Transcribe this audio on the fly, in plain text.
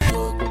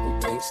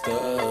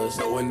gangsters.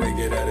 So when they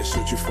get out and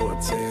shoot you for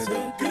a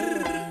tender.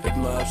 If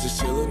mobs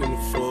just chillin' in the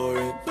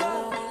foreign.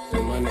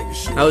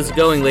 How's it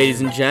going,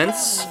 ladies and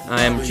gents?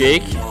 I am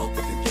Jake.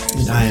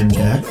 And I am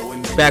Jack.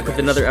 Back with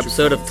another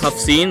episode of Tough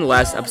Scene, the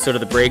last episode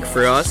of the break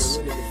for us.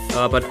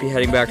 About to be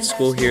heading back to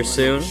school here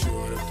soon.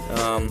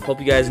 Hope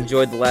you guys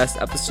enjoyed the last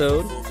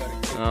episode.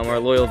 Our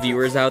loyal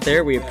viewers out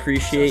there, we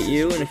appreciate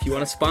you. And if you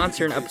want to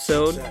sponsor an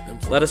episode,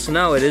 let us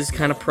know. It is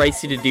kind of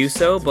pricey to do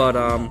so, but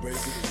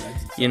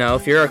you know,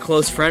 if you're a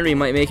close friend, we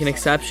might make an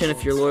exception.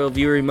 If you're a loyal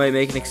viewer, we might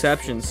make an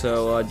exception.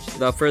 So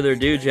without further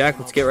ado, Jack,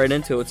 let's get right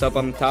into it. What's up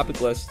on the topic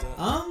list?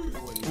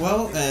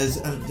 Well, as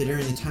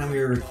during the time we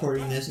were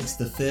recording this, it's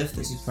the 5th.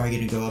 This is probably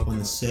going to go up on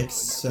the 6th.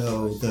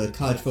 So the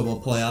college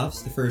football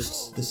playoffs,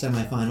 the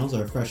semifinals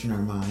are fresh in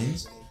our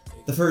minds.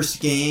 The first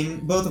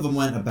game, both of them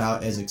went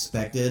about as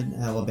expected.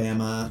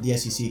 Alabama, the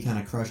SEC kind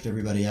of crushed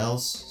everybody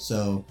else.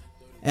 So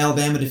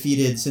Alabama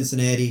defeated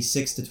Cincinnati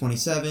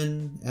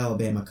 6-27.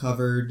 Alabama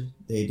covered.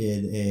 They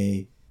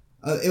did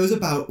it was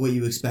about what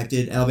you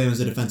expected. Alabama's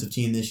a defensive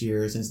team this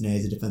year.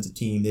 Cincinnati's a defensive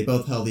team. They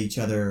both held each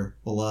other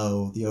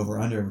below the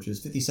over-under, which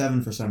was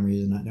 57 for some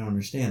reason. I don't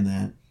understand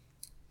that.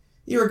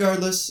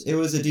 Irregardless, it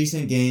was a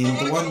decent game.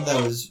 The one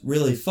that was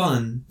really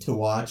fun to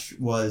watch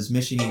was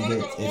Michigan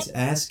get its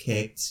ass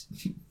kicked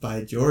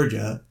by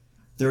Georgia,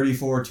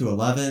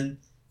 34-11.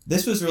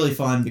 This was really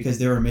fun because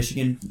they were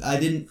Michigan.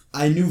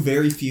 I knew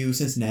very few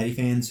Cincinnati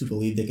fans who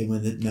believed they could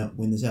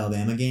win this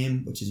Alabama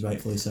game, which is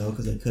rightfully so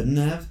because they couldn't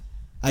have.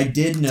 I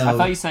did know. I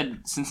thought you said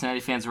Cincinnati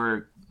fans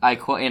were, I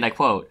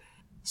quote,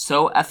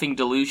 so effing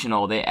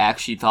delusional they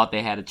actually thought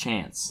they had a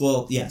chance.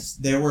 Well, yes,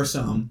 there were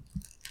some,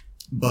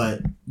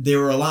 but there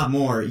were a lot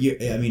more.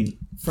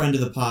 Friend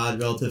of the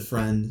pod, relative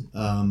friend,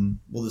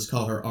 we'll just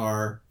call her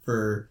R,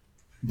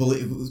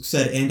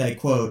 said, and I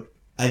quote,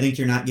 I think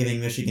you're not giving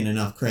Michigan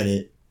enough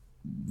credit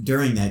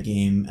during that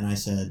game, and I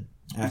said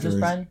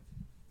afterwards,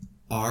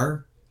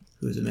 R,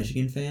 who is a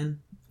Michigan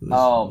fan.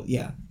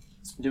 Yeah.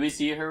 Did we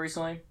see her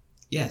recently?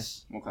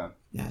 Yes. Okay.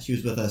 Yeah, she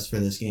was with us for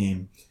this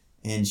game,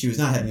 and she was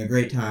not having a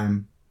great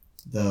time,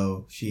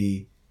 though.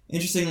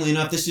 Interestingly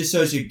enough, this just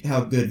shows you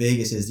how good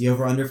Vegas is. The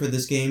over-under for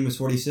this game was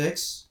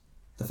 46.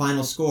 The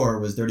final score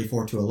was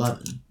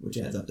 34-11, which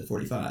adds up to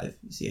 45.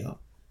 You see how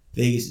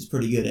Vegas is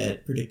pretty good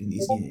at predicting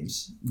these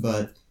games.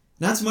 But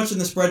not so much in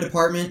the spread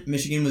department.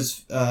 Michigan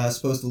was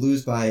supposed to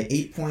lose by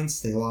 8 points.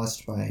 They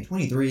lost by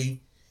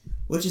 23,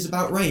 which is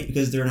about right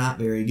because they're not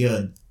very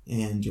good.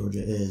 And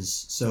Georgia is.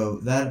 So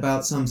that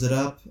about sums it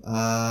up.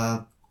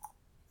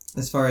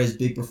 As far as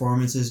big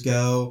performances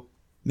go,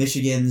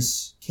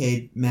 Michigan's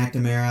Cade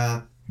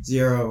McNamara,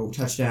 0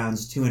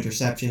 touchdowns, 2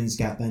 interceptions,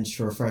 got benched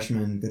for a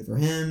freshman. Good for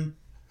him.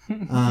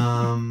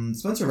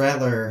 Spencer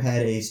Rattler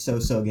had a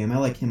so-so game. I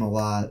like him a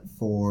lot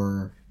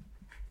for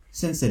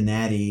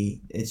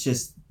Cincinnati. It's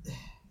just...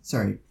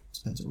 Sorry,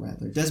 Spencer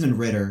Rattler. Desmond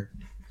Ridder.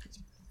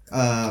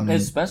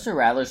 Is Spencer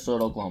Rattler still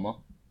at Oklahoma?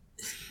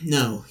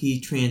 No,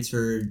 he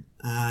transferred...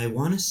 I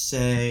want to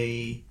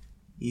say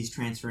he's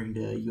transferring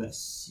to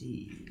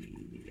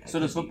USC. So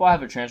does football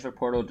have a transfer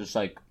portal just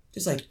like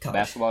college.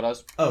 Basketball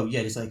does? Oh,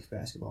 yeah, just like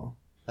basketball.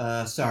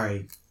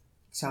 Sorry.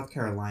 South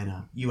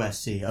Carolina.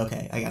 USC.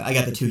 Okay, I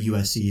got the two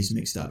USCs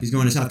mixed up. He's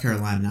going to South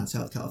Carolina, not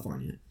South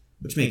California,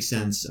 which makes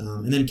sense.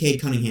 And then Cade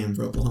Cunningham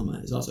for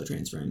Oklahoma is also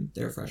transferring.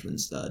 They're a freshman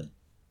stud.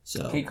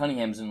 So Cade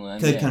Cunningham's in the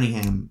NBA. Cade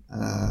Cunningham.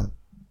 Oh,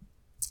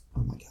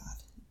 my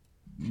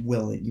God.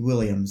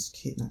 Williams.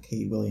 Not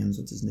Cade Williams.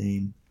 What's his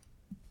name?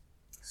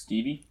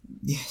 Stevie?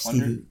 Yeah,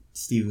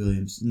 Steve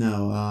Williams.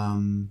 No,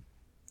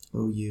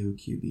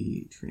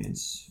 OUQB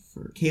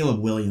transfer.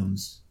 Caleb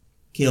Williams.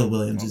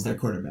 Okay. Is their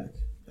quarterback.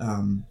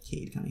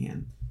 Cade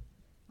Cunningham.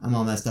 I'm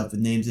all messed up with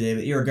names today,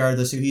 but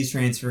irregardless, he's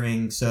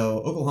transferring. So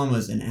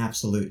Oklahoma's in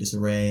absolute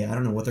disarray. I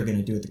don't know what they're going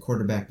to do at the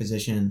quarterback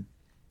position.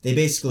 They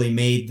basically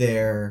made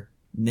their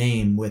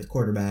name with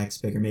quarterbacks.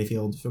 Baker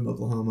Mayfield from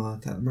Oklahoma,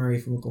 Kyler Murray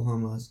from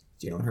Oklahoma,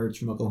 Jalen Hurts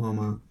from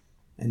Oklahoma,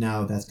 and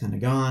now that's kind of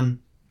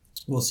gone.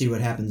 We'll see what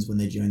happens when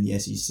they join the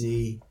SEC.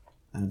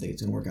 I don't think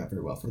it's going to work out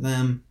very well for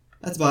them.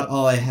 That's about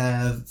all I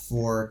have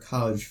for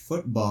college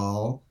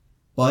football.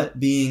 But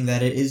being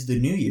that it is the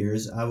New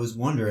Year's, I was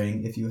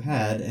wondering if you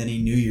had any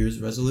New Year's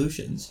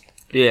resolutions.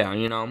 Yeah,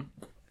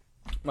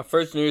 my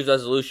first New Year's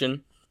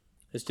resolution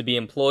is to be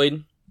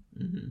employed.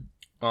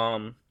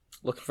 Mm-hmm.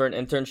 Looking for an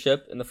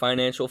internship in the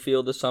financial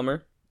field this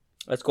summer.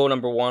 That's goal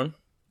number 1.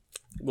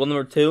 Goal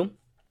number 2,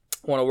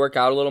 I want to work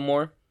out a little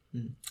more.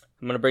 Mm-hmm.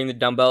 I'm going to bring the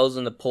dumbbells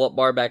and the pull-up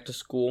bar back to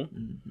school.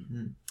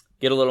 Mm-hmm.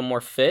 Get a little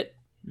more fit.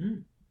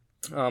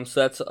 Mm-hmm.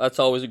 So that's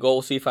always a goal.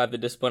 We'll see if I have the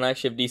discipline. I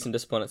actually have decent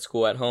discipline at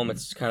school. At home,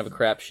 it's kind of a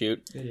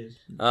crapshoot. It is.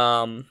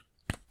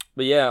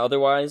 But yeah,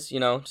 otherwise,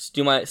 just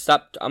I'm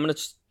going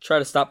to try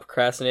to stop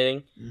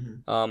procrastinating.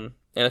 Mm-hmm. And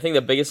I think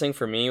the biggest thing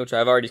for me, which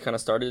I've already kind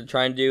of started to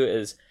try and do,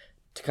 is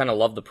to kind of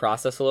love the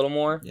process a little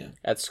more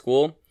at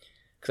school.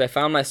 Because I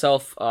found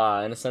myself,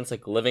 in a sense,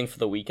 like living for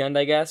the weekend,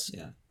 I guess.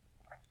 Yeah.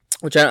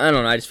 Which I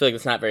don't know. I just feel like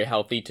it's not very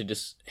healthy to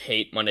just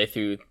hate Monday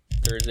through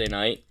Thursday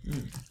night.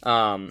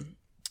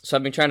 So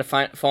I've been trying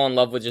to fall in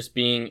love with just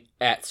being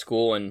at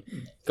school and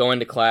going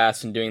to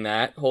class and doing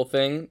that whole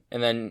thing.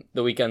 And then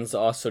the weekends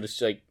also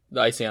just like the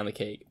icing on the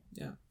cake.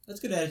 Yeah, that's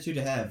a good attitude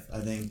to have, I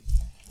think.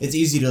 It's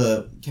easy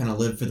to kind of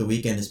live for the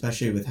weekend,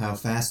 especially with how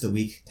fast the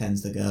week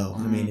tends to go.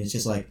 I mean, it's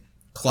just like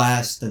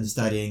class, then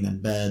studying,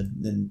 then bed,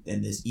 and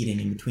this eating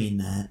in between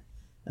that.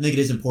 I think it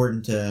is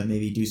important to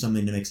maybe do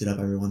something to mix it up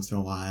every once in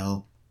a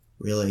while.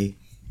 Really,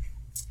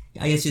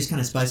 I guess just kind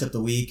of spice up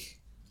the week.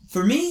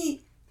 For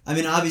me, I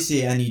mean,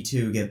 obviously I need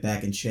to get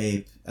back in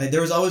shape.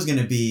 There was always going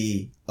to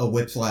be a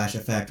whiplash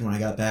effect when I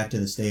got back to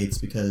the States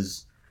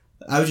because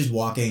I was just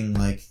walking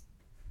like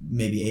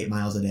maybe 8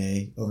 miles a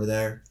day over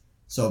there.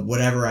 So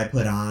whatever I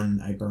put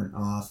on, I burnt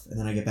off. And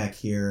then I get back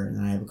here and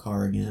then I have a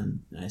car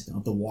again. And I still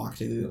have to walk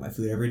to get my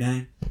food every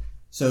day.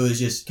 So it was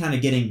just kind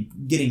of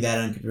getting that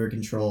under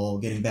control,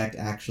 getting back to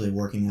actually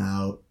working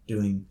out,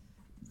 doing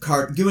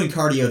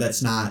cardio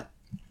that's not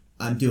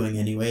I'm doing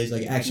anyways,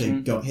 like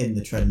actually hitting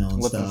the treadmill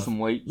and lifting stuff. Lifting some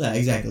weight. Yeah,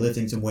 exactly,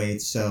 lifting some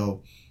weights.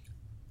 So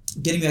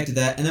getting back to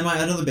that. And then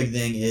another big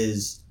thing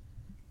is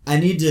I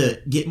need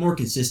to get more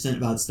consistent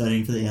about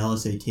studying for the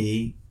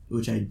LSAT,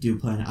 which I do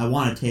plan. I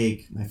want to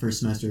take my first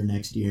semester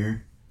next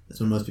year. That's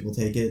when most people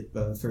take it,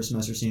 first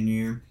semester senior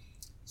year.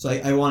 So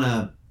I want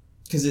to,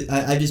 because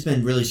I've just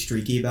been really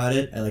streaky about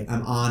it.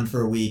 I'm on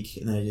for a week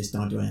and then I just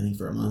don't do anything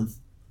for a month.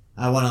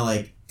 I want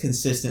to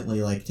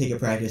consistently take a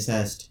practice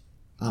test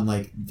on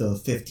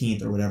the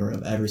 15th or whatever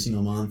of every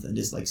single month and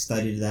just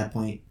study to that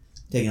point,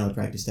 take another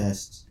practice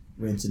test,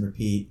 rinse and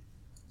repeat.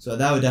 So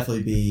that would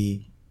definitely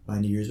be my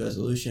New Year's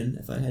resolution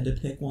if I had to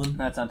pick one.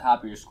 That's on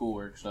top of your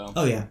schoolwork, so.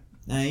 Oh yeah,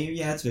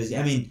 yeah, it's busy.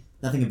 I mean,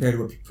 nothing compared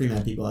to what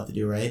pre-med people have to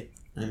do, right?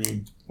 I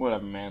mean,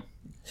 whatever, man.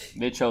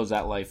 They chose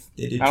that life.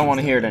 I don't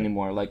want to hear it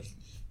anymore.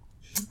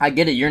 I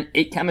get it. You're in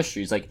 8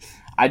 chemistries.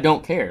 I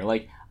don't care.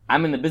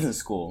 I'm in the business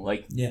school.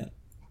 Yeah.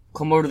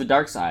 Come over to the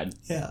dark side.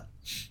 Yeah.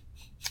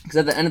 Because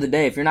at the end of the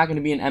day, if you're not going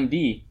to be an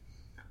MD,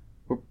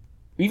 or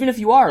even if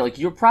you are,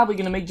 you're probably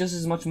going to make just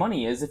as much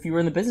money as if you were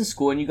in the business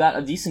school and you got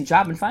a decent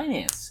job in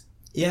finance.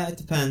 Yeah, it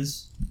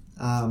depends.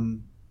 I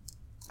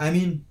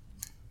mean...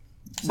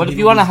 But if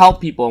you want to help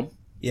people...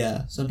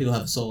 Yeah, some people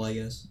have a soul, I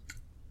guess.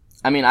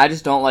 I mean, I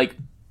just don't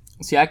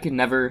See, I could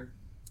never,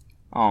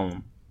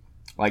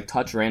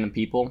 touch random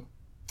people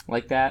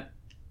like that.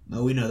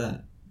 Oh, we know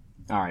that.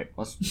 All right,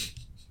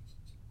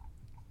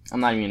 I'm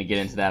not even going to get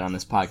into that on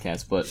this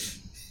podcast, but...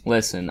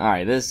 Listen, all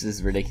right, this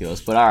is ridiculous,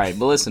 but all right,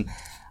 but listen,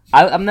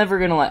 I'm never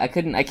gonna I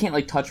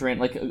can't touch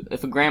random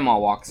if a grandma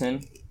walks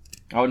in,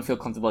 I wouldn't feel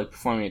comfortable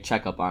performing a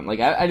checkup on.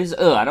 I just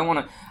I don't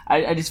want to.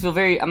 I just feel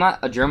I'm not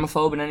a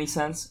germaphobe in any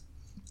sense,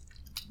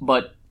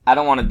 but I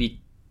don't want to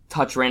be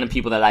touch random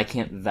people that I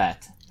can't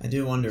vet. I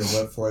do wonder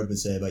what Freud would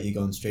say about you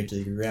going straight to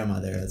your grandma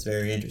there. That's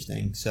very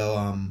interesting.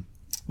 So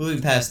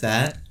moving past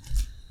that.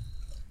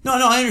 No,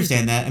 I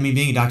understand that. I mean,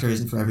 being a doctor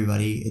isn't for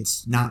everybody.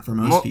 It's not for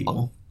most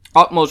people.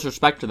 Utmost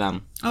respect to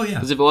them. Oh, yeah.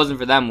 Because if it wasn't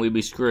for them, we'd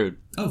be screwed.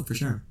 Oh, for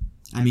sure.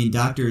 I mean,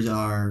 doctors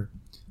are,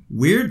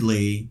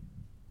 weirdly,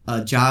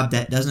 a job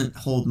that doesn't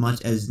hold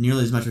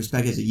nearly as much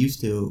respect as it used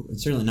to, and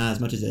certainly not as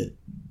much as it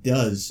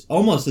does.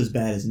 Almost as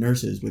bad as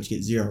nurses, which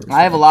get zero respect.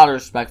 I have a lot of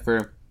respect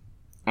for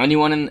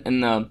anyone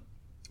in the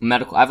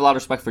medical... I have a lot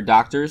of respect for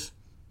doctors,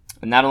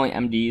 and not only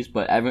MDs,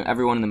 but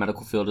everyone in the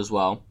medical field as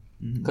well.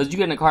 Because you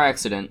get in a car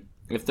accident,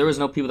 if there was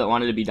no people that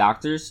wanted to be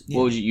doctors,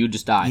 what would you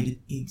just die.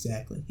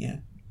 Exactly, yeah.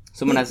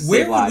 Someone has to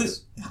save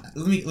lives.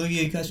 Let me give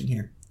you a question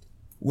here.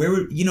 Where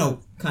would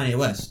Kanye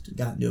West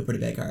got into a pretty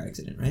bad car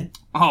accident, right?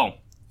 Oh,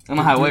 on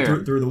the highway.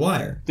 Through the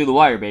wire. Through the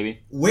wire,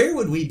 baby. Where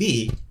would we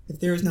be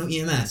if there was no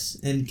EMS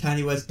and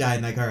Kanye West died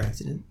in that car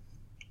accident?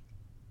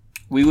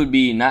 We would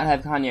not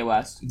have Kanye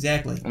West.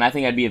 Exactly. And I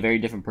think I'd be a very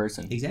different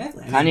person.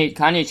 Exactly.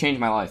 Kanye changed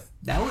my life.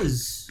 That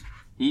was...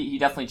 He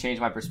definitely changed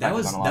my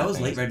perspective on a lot of things. That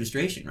was late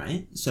registration,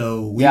 right?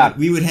 So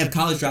we would have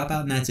college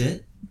dropout and that's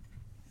it?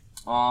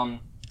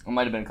 It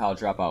might have been college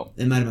dropout.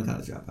 It might have been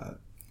college dropout.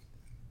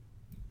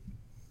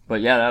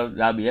 But yeah,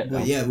 that'd be it.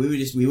 But yeah,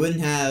 we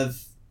wouldn't have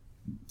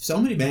so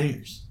many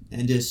bangers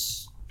and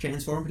just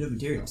transformative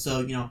material.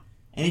 So,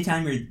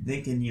 anytime you're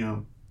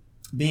thinking,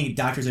 being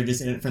doctors are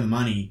just in it for the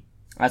money.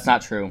 That's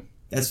not true.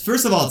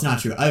 First of all, it's not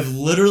true. I've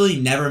literally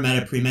never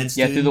met a pre-med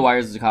student. Yeah, Through the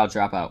Wires is a college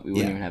dropout. We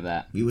wouldn't even have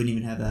that. We wouldn't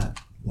even have that.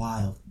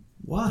 Wild.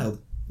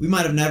 We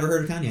might have never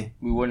heard of Kanye.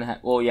 We wouldn't have...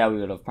 Well, yeah, we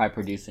would have. Probably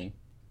producing.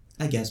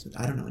 I guess, but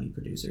I don't know any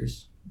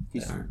producers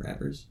that aren't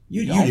rappers.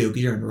 You don't? do,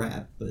 because you're into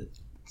rap, but...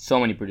 So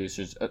many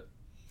producers.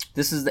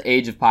 This is the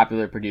age of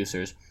popular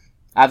producers.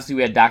 Obviously,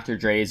 we had Dr.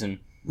 Dre's and...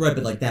 Right,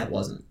 but that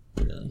wasn't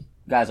really...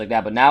 Guys like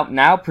that, but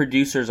now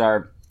producers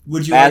are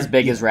as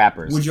big as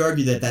rappers. Would you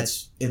argue that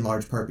that's in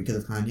large part because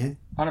of Kanye?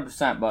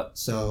 100%, but...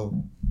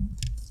 So...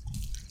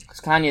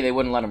 Because Kanye, they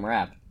wouldn't let him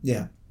rap.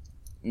 Yeah.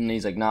 And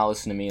he's like, nah,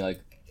 listen to me,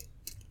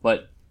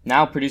 But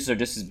now producers are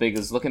just as big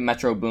as... Look at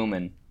Metro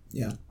Boomin.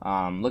 Yeah.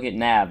 Look at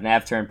Nav.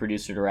 Nav turned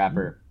producer to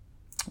rapper.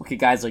 Look at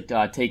guys like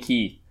Take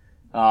Heat,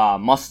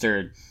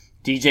 Mustard,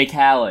 DJ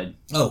Khaled.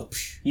 Oh,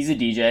 He's a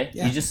DJ.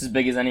 Yeah. He's just as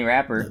big as any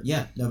rapper.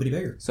 yeah, nobody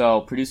bigger.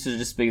 So producers are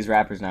just as big as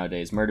rappers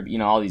nowadays. Murder,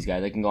 all these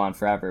guys. They can go on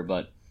forever,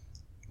 but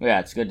yeah,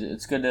 it's good.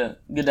 It's good to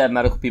have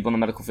medical people in the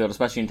medical field,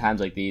 especially in times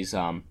like these.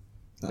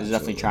 There's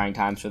definitely trying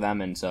times for them,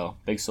 and so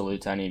big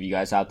salute to any of you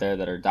guys out there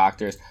that are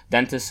doctors,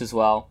 dentists as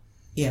well.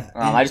 Yeah.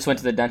 I just went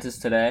to the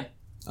dentist today.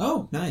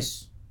 Oh,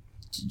 nice.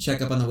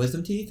 Check up on the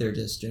wisdom teeth or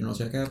just general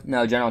checkup?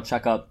 No, general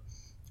checkup.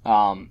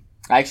 I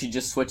actually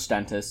just switched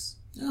dentists.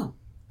 Oh.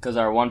 Because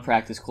our one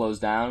practice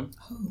closed down,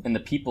 Oh. and the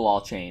people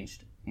all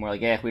changed. And we're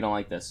like, we don't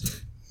like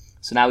this.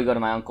 So now we go to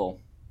my uncle.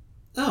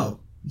 Oh.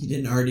 You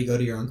didn't already go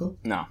to your uncle?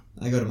 No.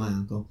 I go to my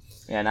uncle.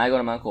 Yeah, now I go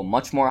to my uncle.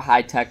 Much more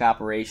high-tech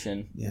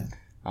operation. Yeah.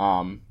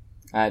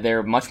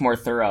 They're much more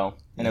thorough,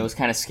 and it was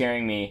kind of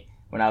scaring me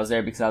when I was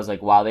there because I was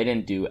like, wow, they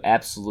didn't do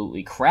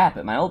absolutely crap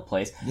at my old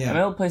place. Yeah. At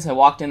my old place, I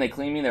walked in, they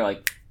cleaned me, they're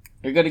like,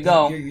 you're good to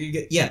go. You're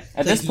good. Yeah.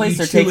 At this place,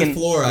 they're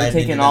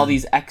taking all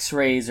these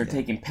x-rays, they're Yeah.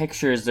 taking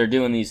pictures, they're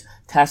doing these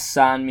tests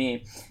on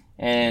me,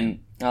 and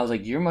I was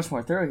like, you're much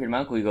more thorough here. My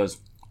uncle, he goes,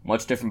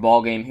 much different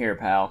ball game here,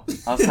 pal.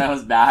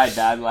 I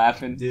died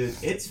laughing. Dude,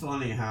 it's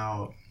funny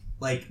how,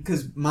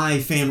 because my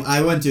family,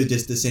 I went to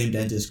just the same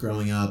dentist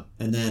growing up,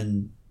 and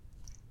then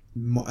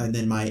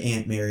my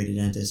aunt married a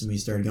dentist, and we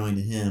started going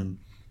to him.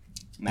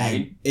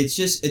 Maggie? And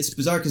it's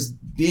bizarre because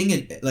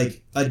being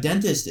a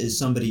dentist is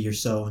somebody you're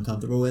so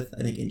uncomfortable with,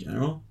 I think, in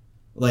general.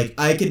 Like,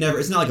 I could never,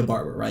 it's not like a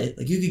barber, right?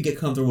 Like, you could get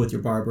comfortable with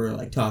your barber,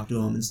 like, talk to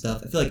him and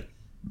stuff. I feel like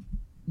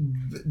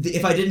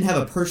if I didn't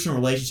have a personal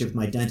relationship with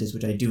my dentist,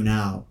 which I do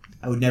now,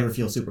 I would never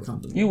feel super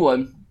comfortable. You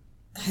would.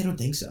 I don't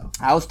think so.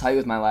 I was tight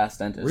with my last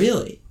dentist.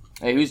 Really?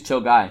 Hey, who's a chill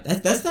guy?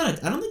 That's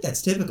not. I don't think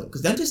that's typical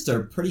because dentists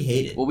are pretty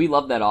hated. Well, we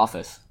loved that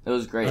office. It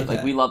was great. Okay.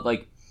 Like, we loved,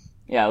 it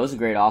was a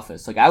great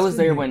office. Like, I was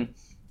there weird. when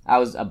I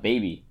was a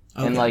baby.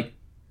 Okay. And,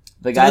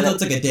 the guy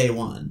that's like a day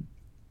one.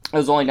 It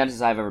was the only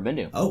dentist I've ever been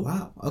to. Oh,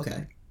 wow.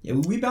 Okay. Yeah,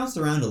 we bounced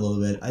around a little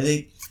bit. I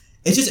think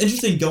it's just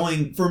interesting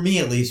going, for me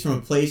at least, from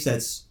a place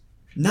that's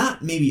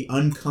not maybe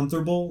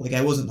uncomfortable. Like,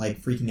 I wasn't,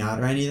 freaking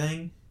out or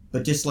anything.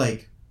 But just,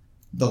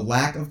 the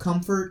lack of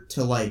comfort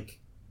to,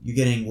 you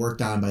getting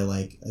worked on by,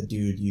 a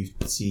dude you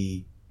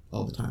see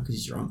all the time because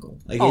he's your uncle.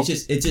 It's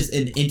just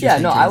an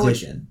interesting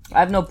transition. I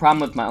have no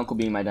problem with my uncle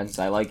being my dentist.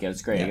 I like it.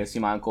 It's great. Yeah. I get to see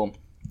my uncle.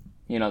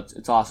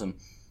 It's awesome.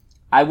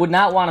 I would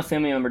not want a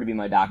family member to be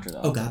my doctor,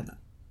 though. Oh, God, no.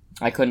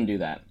 I couldn't do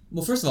that.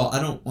 Well, first of all,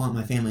 I don't want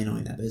my family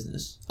knowing that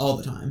business all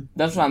the time.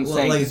 That's what I'm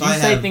saying. Like, You if I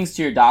say have- things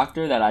to your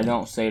doctor that I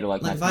don't say to, my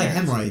If I have parents.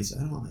 hemorrhoids, I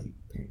don't want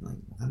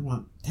I don't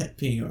want that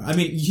being... I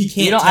mean, he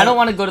can't I don't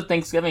want to go to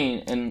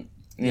Thanksgiving and,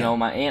 Yeah.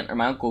 my aunt or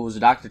my uncle who's a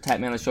doctor tap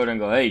me on the shoulder and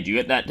go, hey, did you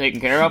get that taken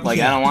care of? I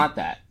don't want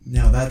that.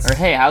 No, that's... Or,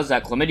 hey, how's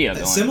that chlamydia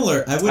going?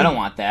 Similar. I don't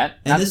want that.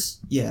 And this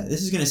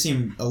is going to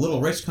seem a little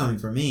rich coming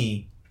from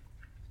me.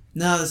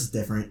 No, this is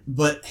different.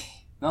 But...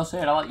 No,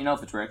 say it. I'll let you know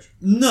if it's rich.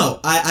 No,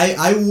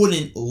 I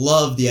wouldn't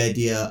love the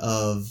idea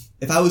of...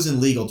 If I was in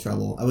legal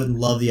trouble, I wouldn't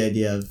love the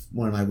idea of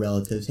one of my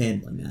relatives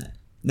handling that.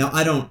 Now,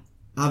 I don't...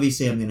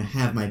 Obviously, I'm going to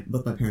have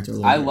both my parents are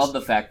lawyers. I love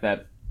the fact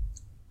that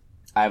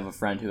I have a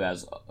friend who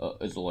is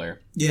a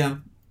lawyer. Yeah.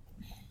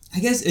 I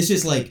guess it's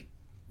just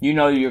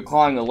You're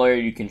calling a lawyer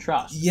you can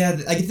trust. Yeah,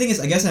 the thing is,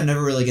 I guess I'm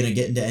never really going to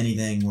get into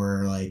anything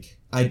where,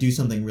 I do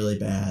something really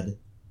bad.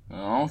 I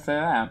don't say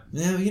that.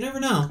 Yeah, you never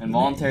know.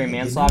 Involuntary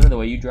manslaughter, the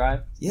way you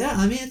drive? Yeah,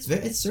 I mean,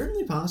 it's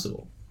certainly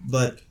possible.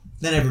 But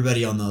then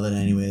everybody will know that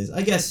anyways.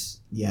 I guess,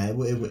 yeah,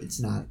 it's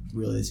not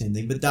really the same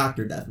thing. But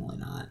doctor, definitely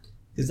not.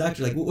 Because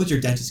doctor, what's your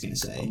dentist going to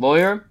say?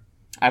 Lawyer,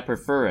 I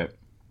prefer it.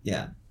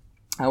 Yeah.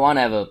 I want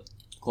to have a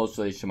close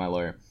relationship with my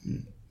lawyer.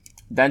 Mm.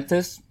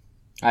 Dentist,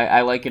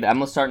 I like it.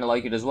 I'm starting to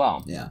like it as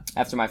well. Yeah.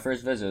 After my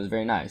first visit, it was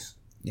very nice.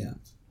 Yeah.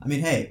 I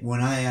mean, hey,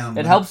 when I...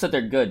 It helps that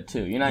they're good,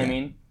 too. You know what I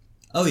mean?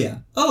 Oh, yeah.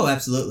 Oh,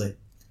 absolutely.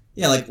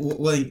 Yeah,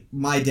 when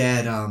my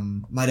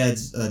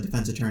dad's a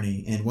defense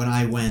attorney, and when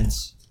I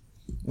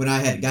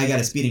got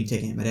a speeding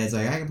ticket, my dad's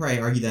like, I can probably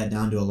argue that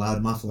down to a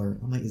loud muffler.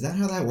 I'm like, is that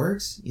how that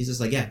works? He's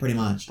just like, yeah, pretty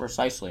much.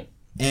 Precisely.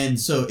 And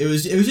so it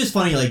was just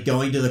funny,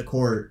 going to the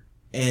court,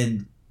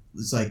 and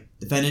it's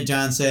defendant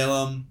John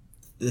Salem,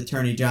 the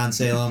attorney John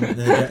Salem, and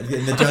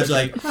the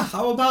judge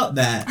how about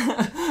that?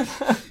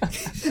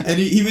 And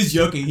he was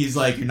joking. He's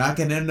like, you're not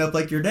going to end up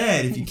like your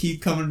dad if you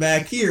keep coming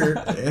back here.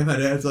 And my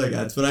dad's like,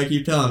 that's what I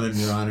keep telling him,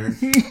 Your Honor.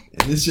 And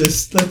it's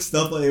just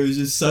stuff it was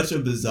just such a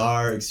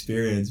bizarre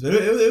experience. But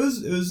it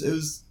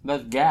was.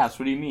 That's gas.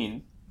 What do you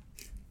mean?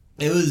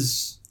 It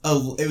was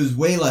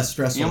way less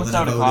stressful than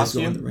how if it I would cost just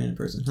go you? with a random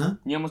person, huh?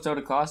 You almost know what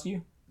it cost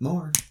you?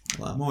 More,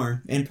 a lot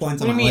more, and points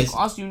What do on you my mean? It license.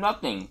 cost you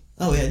nothing.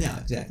 Oh yeah,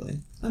 exactly.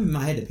 I mean,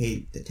 I had to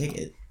pay the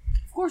ticket.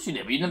 Of course you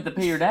did, but you didn't have to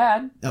pay your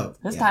dad. Oh,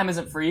 His yeah. time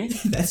isn't free.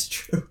 That's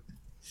true.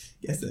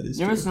 Yes, that is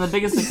You're true. missing the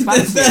biggest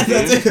expense here,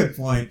 That's dude. a good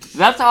point.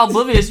 That's how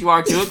oblivious you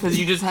are to it, because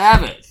you just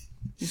have it.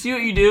 You see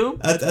what you do?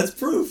 That's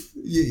proof.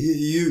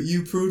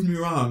 You proved me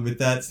wrong with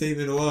that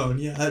statement alone.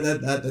 Yeah,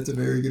 that's a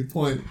very good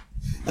point.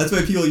 That's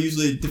why people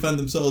usually defend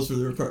themselves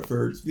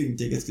for speeding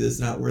tickets because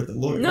it's not worth a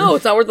lawyer. No,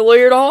 it's not worth the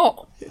lawyer at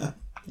all. Yeah.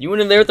 You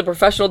went in there with the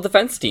professional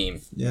defense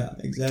team. Yeah,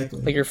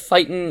 exactly. Like you're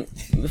fighting,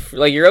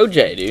 like you're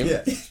OJ, dude.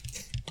 Yeah.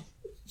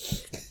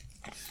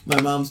 My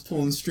mom's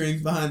pulling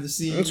strings behind the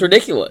scenes. It's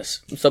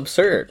ridiculous. It's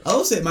absurd. I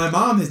will say my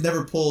mom has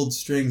never pulled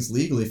strings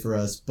legally for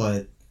us,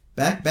 but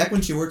back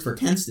when she worked for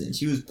Kenston,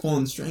 she was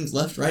pulling strings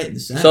left, right, and the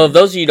center. So if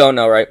those of you who don't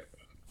know, right,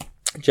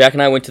 Jack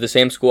and I went to the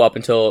same school up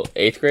until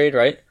 8th grade,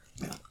 right?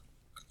 Yeah.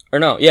 Or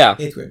no, yeah.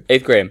 8th grade.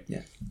 8th grade.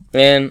 Yeah.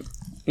 And,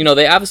 you know,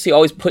 they obviously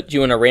always put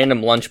you in a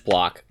random lunch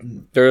block.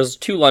 Mm. There's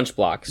 2 lunch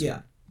blocks.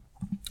 Yeah.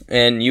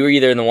 And you were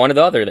either in the one or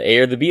the other, the A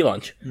or the B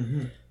lunch.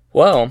 Mm-hmm.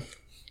 Well,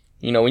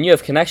 you know, when you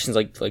have connections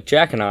like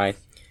Jack and I,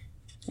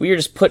 we were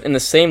just put in the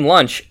same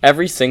lunch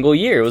every single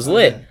year. It was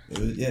lit.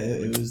 Yeah.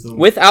 It was the...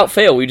 Without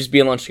fail, we'd just be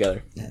in lunch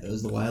together. Yeah, it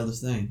was the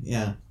wildest thing.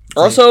 Yeah.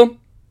 Also,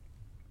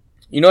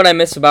 you know what I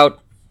miss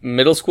about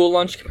middle school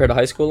lunch compared to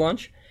high school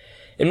lunch?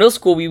 In middle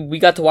school, we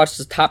got to watch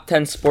the top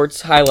 10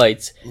 sports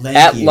highlights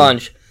at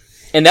lunch.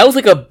 And that was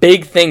like a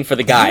big thing for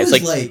the guys.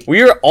 Like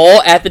we were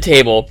all at the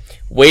table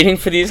waiting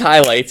for these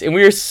highlights, and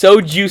we were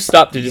so juiced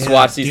up to just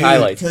watch these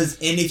highlights.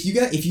 And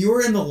if you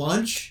were in the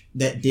lunch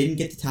that didn't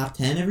get the top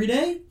 10 every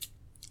day,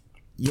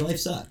 your life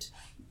sucked.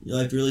 Your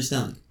life really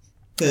stunk.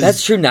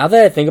 That's true. Now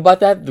that I think about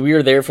that, we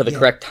were there for the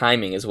correct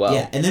timing as well.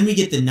 Yeah, and then we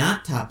get the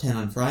not top 10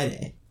 on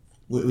Friday.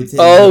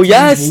 Oh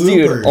yes,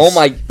 dude! Oh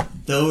my.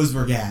 Those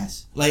were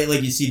gas. Like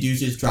you see dudes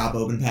just drop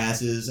open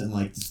passes and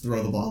like just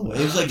throw the ball away.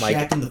 It was like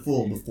Shaq in the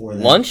Fool before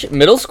that.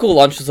 Middle school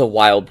lunch was a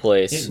wild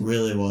place. It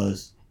really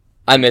was.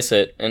 I miss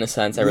it, in a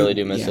sense. I really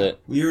do miss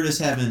it. We were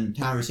just having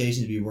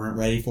conversations we weren't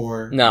ready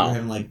for. No. We were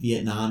having like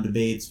Vietnam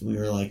debates when we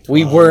were like 12.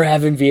 We were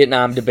having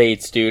Vietnam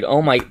debates, dude.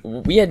 Oh my,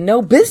 we had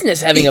no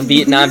business having a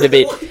Vietnam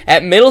debate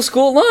at middle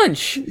school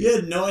lunch. We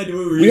had no idea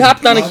what we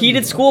hopped on a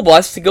heated school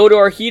bus to go to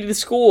our heated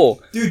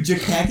school. Dude,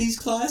 Jakaki's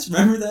class,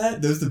 remember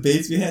that? Those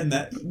debates we had in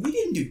that? We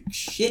didn't do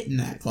shit in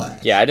that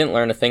class. Yeah, I didn't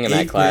learn a thing in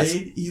that class.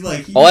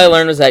 All I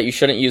learned was that you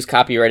shouldn't use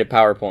copyrighted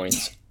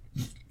PowerPoints.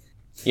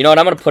 You know what?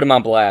 I'm going to put him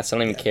on blast. I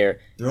don't even care.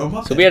 Throw him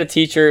up So we had a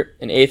teacher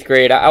in 8th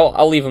grade.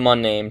 I'll leave him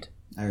unnamed.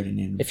 I already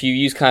named him. If you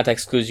use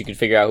context clues, you can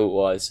figure out who it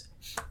was.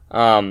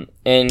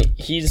 And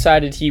he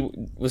decided he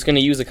was going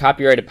to use a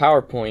copyrighted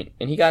PowerPoint,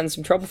 and he got in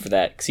some trouble for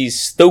that because he's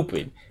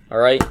stupid. All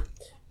right?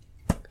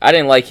 I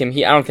didn't like him.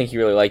 I don't think he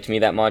really liked me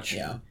that much.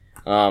 Yeah.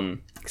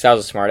 Because I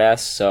was a smartass,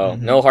 so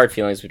no hard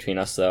feelings between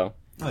us, though.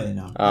 Oh, yeah,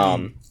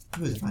 no.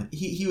 He was fine.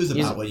 He was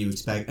about what you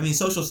expect. I mean,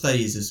 social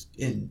studies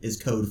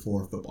is code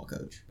for football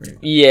coach, pretty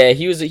much. Yeah,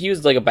 he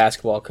was like a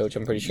basketball coach,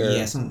 I'm pretty sure.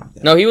 Yeah, something like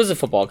that. No, he was a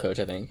football coach,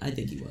 I think. I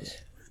think he was.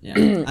 Yeah.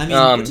 I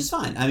mean, which is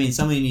fine. I mean,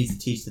 somebody needs to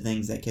teach the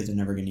things that kids are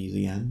never going to use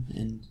again,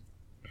 and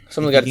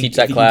someone's got to teach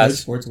that if class. You can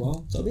coach sports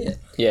well, so be it.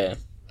 Yeah.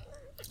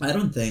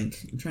 I'm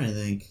trying to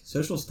think.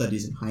 Social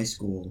studies in high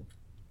school.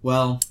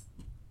 Well,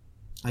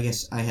 I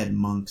guess I had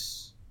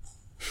monks.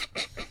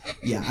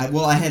 Yeah,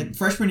 I had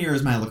freshman year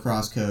was my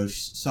lacrosse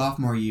coach.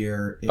 Sophomore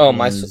year, it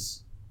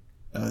was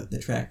the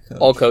track coach.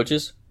 All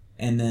coaches.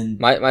 And then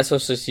my social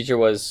studies teacher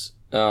was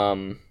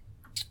my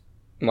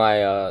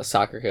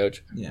soccer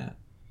coach. Yeah,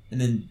 and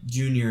then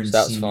junior and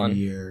so senior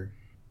year.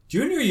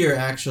 Junior year,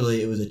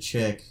 actually, it was a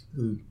chick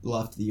who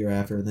left the year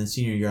after. And then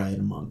senior year, I had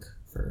a monk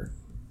for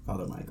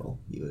Father Michael.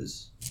 He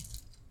was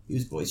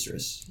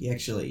boisterous. He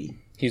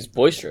was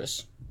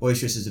boisterous.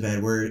 Boisterous is a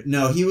bad word.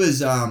 No, he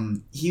was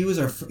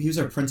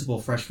our principal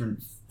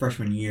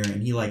freshman year,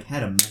 and he like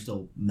had a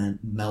mental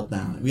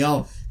meltdown. We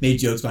all made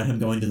jokes about him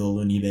going to the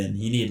loony bin.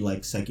 He needed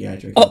like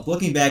psychiatric help.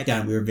 Looking back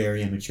down, we were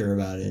very immature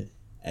about it,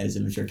 as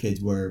immature kids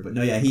were. But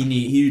no, yeah,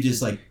 he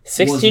just like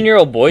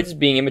 16-year-old boy just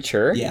being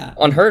immature. Yeah,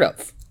 unheard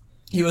of.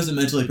 He wasn't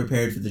mentally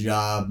prepared for the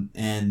job,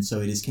 and so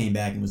he just came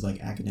back and was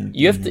like academic.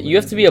 You have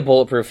to be a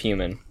bulletproof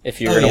human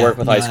if you're going to work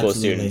with high school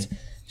students.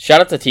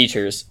 Shout out to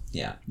teachers.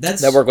 Yeah,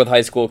 that work with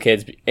high school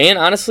kids, and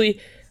honestly,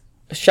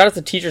 shout out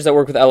to teachers that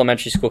work with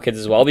elementary school kids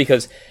as well.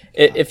 Because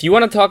if you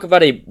want to talk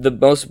about the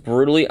most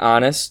brutally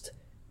honest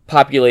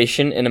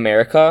population in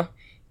America,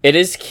 it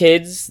is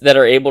kids that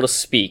are able to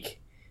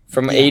speak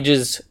from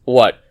ages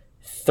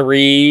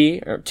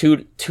 3 or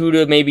 2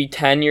 to maybe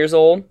 10 years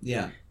old.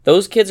 Yeah.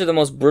 Those kids are the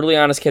most brutally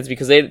honest kids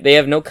because they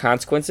have no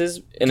consequences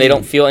and they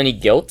don't feel any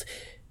guilt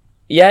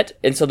yet,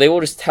 and so they will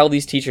just tell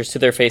these teachers to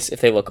their face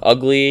if they look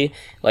ugly.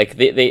 Like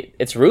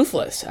it's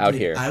ruthless out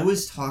here. I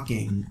was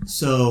talking.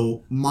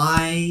 So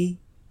my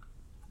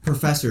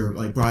professor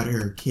like brought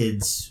her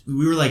kids.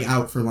 We were like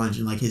out for lunch,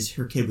 and like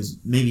her kid was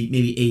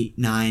maybe 8,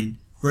 9,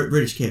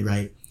 British kid,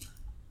 right?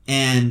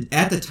 And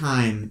at the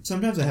time,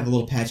 sometimes I have a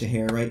little patch of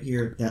hair right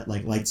here that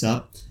like lights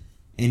up,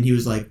 and he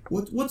was like,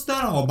 "What's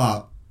that all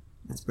about?"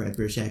 That's Brad's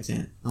British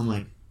accent. I'm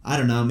like, I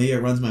don't know. Maybe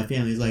it runs my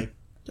family. He's like,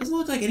 doesn't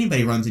look like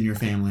anybody runs in your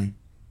family.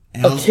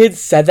 And a kid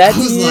said that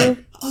to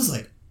you? I was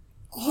like,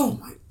 oh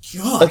my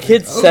god. A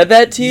kid said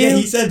that to you? Yeah,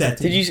 he said that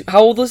to me.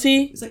 How old was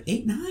he? He was like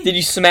 8, 9. Did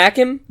you smack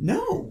him?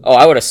 No. Oh,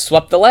 I would have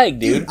swept the leg,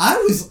 dude. I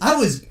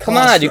was Come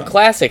on, dude.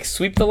 Classic.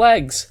 Sweep the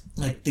legs.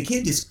 Like, the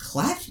kid just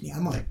clapped me.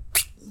 I'm like...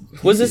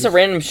 Was this a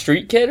random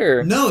street kid,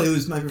 or...? No, it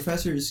was my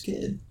professor's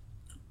kid.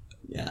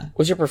 Yeah.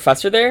 Was your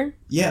professor there?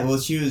 Yeah, well,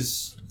 she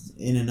was...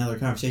 in another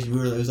conversation.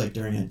 It was like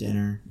during a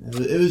dinner.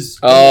 It was.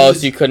 So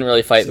you couldn't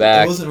really fight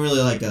back. It wasn't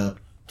really like a.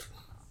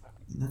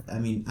 I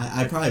mean,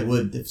 I probably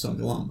would if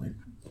something along like.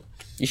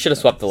 You should have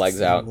swept the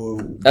legs out.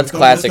 That's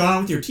classic. What's going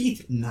on with your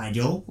teeth,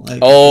 Nigel? Like,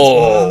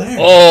 oh, what's going on there?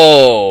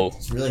 oh!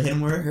 Just really hit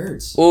him where it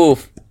hurts.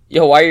 Oof.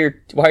 Yo, why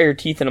are your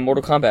teeth in a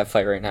Mortal Kombat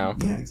fight right now?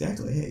 Yeah,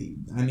 exactly. Hey,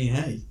 I mean,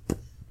 hey.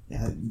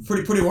 Yeah,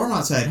 pretty warm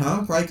outside,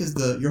 huh? Probably because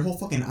your whole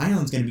fucking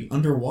island's gonna be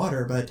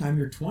underwater by the time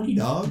you're 20,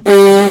 dog.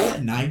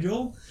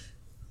 Nigel?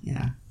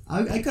 Yeah.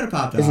 I could have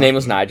popped off. His name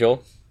was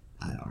Nigel?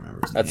 I don't remember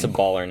his That's name. a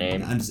baller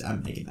name. I'm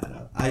making that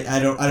up. I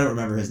don't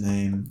remember his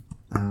name.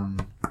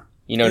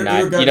 You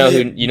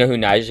know who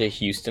Nigel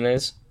Houston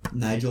is?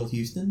 Nigel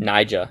Houston?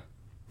 Nija.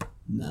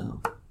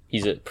 No.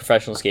 He's a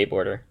professional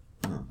skateboarder.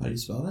 Oh, how do you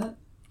spell that?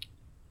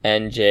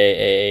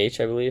 NJAH,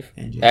 I believe.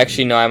 NJAH.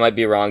 Actually, no, I might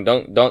be wrong.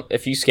 Don't.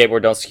 If you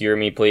skateboard, don't skewer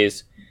me,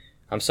 please.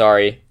 I'm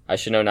sorry. I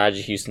should know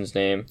Nigel Houston's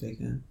name. Big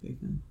fan.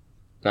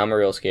 No, I'm a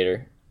real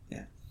skater.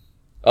 Yeah.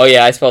 Oh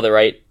yeah, I spelled it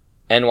right.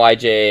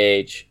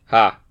 NYJAH.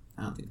 Ha.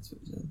 I don't think that's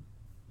what you said.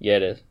 Yeah,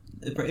 it is.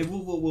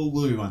 We'll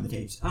rewind the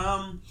tapes.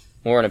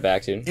 We'll run it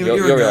back, dude. You'll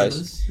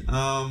Regardless,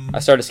 realize. I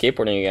started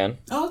skateboarding again.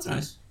 Oh, that's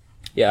nice.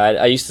 Yeah,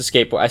 I used to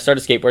skateboard. I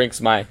started skateboarding because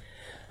my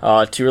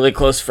two really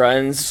close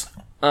friends,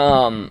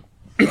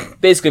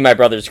 basically my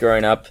brothers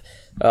growing up,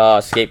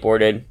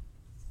 skateboarded.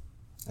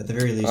 At the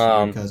very least,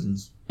 weird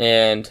cousins.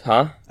 And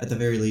At the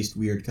very least,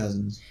 weird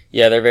cousins.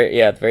 Yeah, at the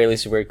very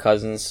least, weird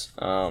cousins.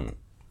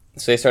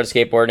 So they started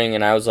skateboarding,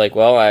 and I was like,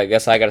 well, I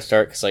guess I got to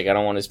start because like I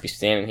don't want to just be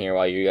standing here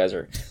while you guys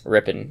are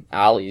ripping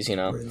ollies, you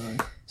know.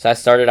 So I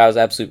started. I was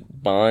absolute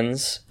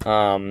buns.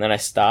 Then I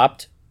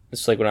stopped.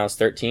 It's like when I was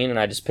 13, and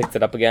I just picked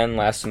it up again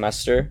last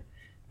semester.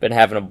 Been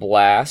having a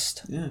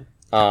blast. Yeah.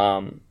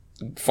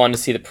 Fun to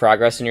see the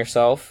progress in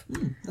yourself.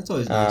 That's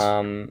always nice.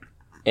 And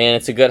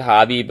it's a good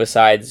hobby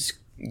besides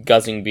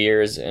guzzing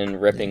beers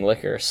and ripping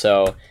liquor.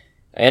 So,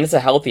 and it's a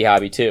healthy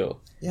hobby too.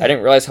 Yeah. I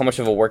didn't realize how much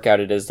of a workout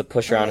it is to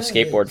push around a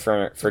skateboard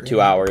for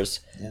 2 hours.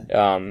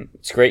 Yeah.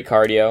 It's great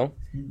cardio.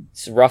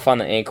 It's rough on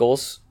the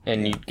ankles,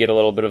 and you get a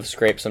little bit of a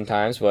scrape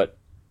sometimes, but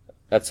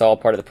that's all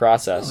part of the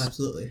process. Oh,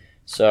 absolutely.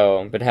 So,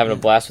 I've been having a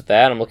blast with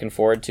that. I'm looking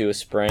forward to a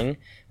spring.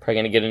 Probably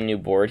going to get a new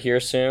board here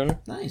soon.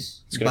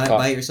 Nice. It's gonna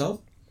buy it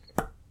yourself?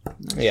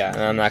 Nice. Yeah,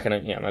 and I'm not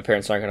going to, my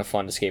parents aren't going to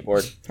fund a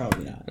skateboard.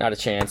 Probably not. Not a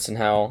chance in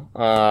hell.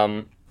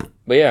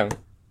 But yeah,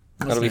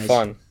 that'll be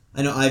fun.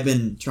 I know I've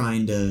been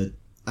trying to,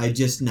 I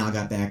just now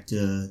got back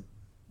to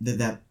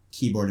that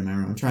keyboard in my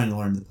room. I'm trying to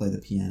learn to play the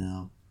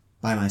piano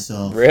by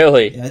myself.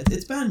 Really? Yeah,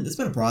 it's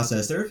been a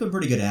process. There are some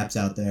pretty good apps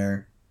out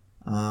there.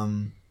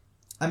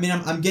 I mean,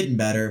 I'm getting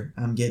better.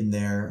 I'm getting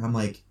there.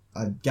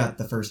 I've got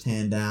the first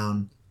hand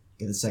down,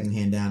 get the second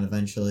hand down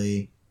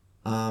eventually.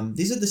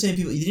 These are the same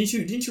people.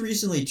 Didn't you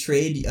recently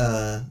trade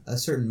a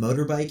certain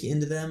motorbike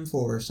into them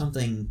for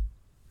something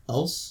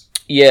else?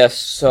 Yes.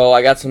 So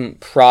I got some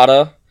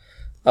Prada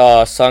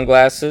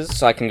sunglasses,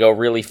 so I can go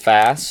really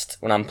fast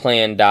when I'm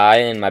playing die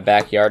in my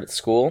backyard at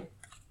school.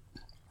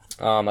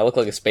 I look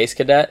like a space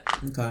cadet.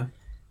 Okay.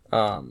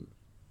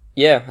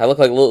 Yeah, I look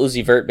like Lil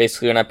Uzi Vert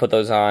basically when I put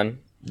those on.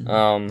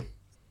 Mm-hmm.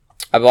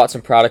 I bought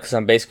some Prada because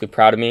I'm basically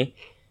proud of me.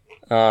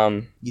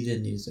 You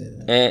didn't need to say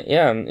that. And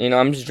yeah,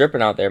 I'm just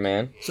dripping out there,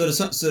 man. So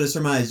to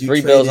surmise, you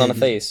 $3 bills on the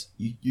face.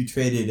 You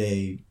traded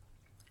a.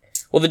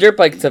 Well, the dirt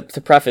bike,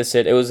 to preface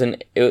it,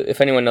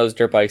 if anyone knows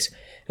dirt bikes,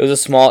 it was a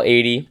small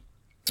 80,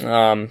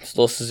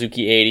 little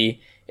Suzuki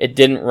 80. It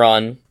didn't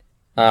run,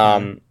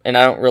 and I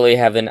don't really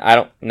have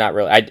I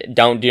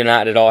do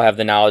not at all have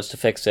the knowledge to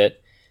fix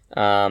it.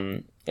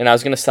 And I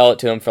was gonna sell it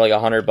to him for like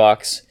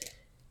 $100,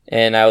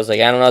 and I was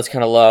like, I don't know, it's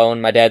kind of low.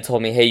 And my dad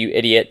told me, hey, you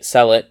idiot,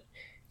 sell it.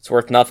 It's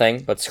worth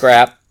nothing but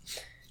scrap.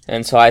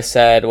 And so I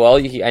said, well,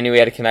 I knew he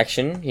had a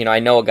connection. I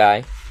know a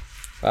guy.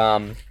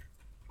 And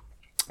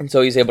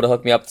so he's able to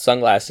hook me up with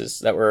sunglasses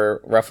that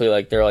were roughly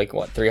they're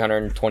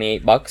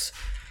 $328.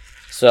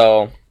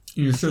 So.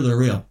 You're sure they're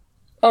real?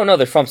 Oh no,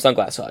 they're from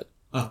Sunglass Hut.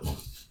 Oh.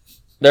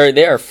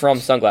 They are from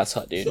Sunglass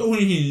Hut, dude. So when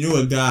he knew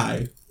a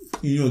guy at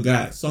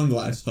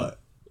Sunglass Hut.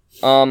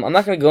 I'm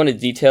not going to go into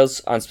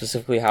details on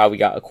specifically how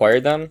we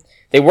acquired them.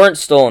 They weren't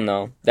stolen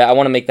though. I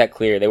want to make that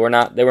clear. They were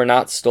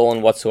not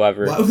stolen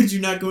whatsoever. Why would you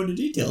not go into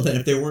detail then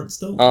if they weren't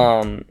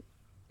stolen?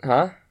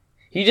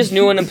 He just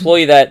knew an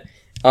employee that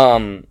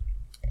had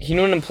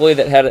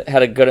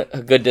a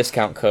good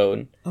discount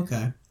code.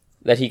 Okay.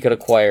 That he could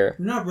acquire.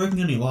 You're not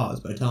breaking any laws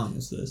by telling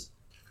us this.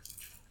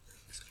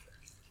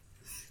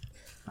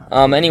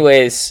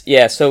 Anyways,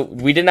 yeah, so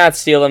we did not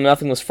steal them.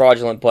 Nothing was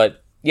fraudulent,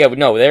 but yeah,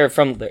 no, they're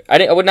from.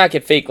 I would not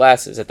get fake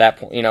glasses at that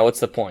point. What's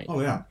the point?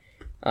 Oh yeah.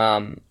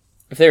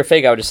 If they were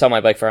fake, I would just sell my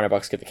bike for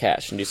 $100, get the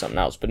cash, and do something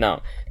else. But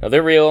no,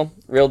 they're real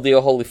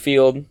deal.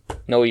 Holyfield,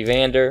 no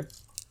Evander.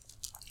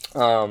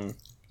 But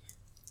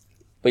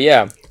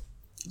yeah.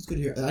 It's good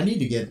to hear. I need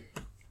to get.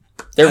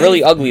 They're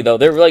really ugly though.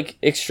 They're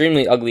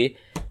extremely ugly,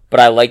 but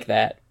I like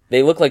that.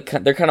 They look like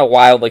they're kind of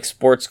wild, like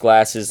sports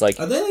glasses. Are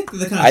they like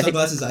the kind of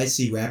sunglasses I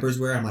see rappers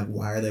wear? I'm like,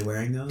 why are they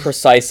wearing those?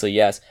 Precisely,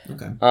 yes.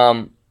 Okay.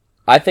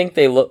 I think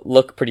they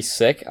look pretty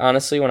sick,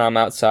 honestly, when I'm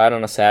outside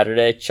on a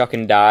Saturday, chuck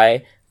and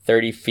die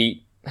 30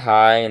 feet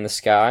high in the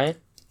sky.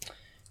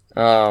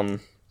 So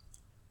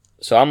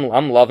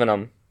I'm loving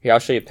them. Here, I'll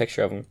show you a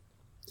picture of them.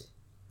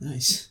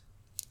 Nice.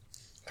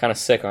 Kind of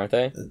sick, aren't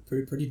they?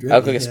 Pretty drippy. I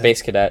look like a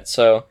space cadet.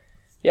 So,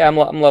 yeah, I'm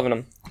loving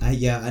them. I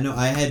know.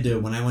 I had to,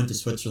 when I went to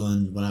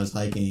Switzerland, when I was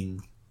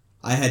hiking,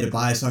 I had to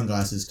buy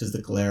sunglasses because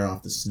the glare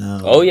off the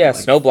snow. Oh, yeah,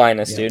 snow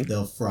blindness, dude.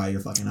 They'll fry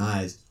your fucking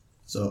eyes.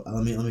 So,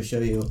 let me show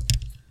you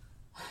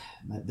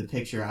the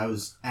picture. I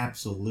was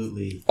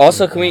absolutely...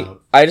 Also,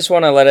 I just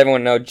want to let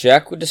everyone know,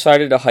 Jack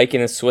decided to hike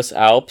in the Swiss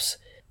Alps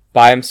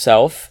by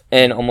himself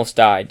and almost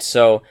died.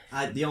 So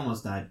the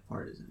almost died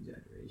part is an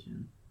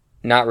exaggeration.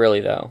 Not really,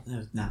 though.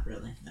 Not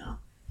really, no.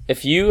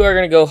 If you are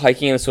going to go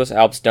hiking in the Swiss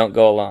Alps, don't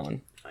go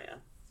alone. Oh, yeah.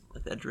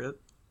 Let that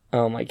drip.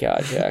 Oh, my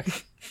God, Jack.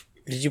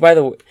 Did you buy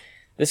the...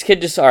 This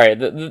kid just... All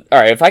right,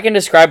 if I can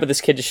describe what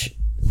this kid just...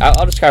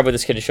 I'll describe what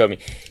this kid just showed me.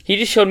 He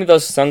just showed me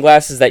those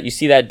sunglasses that you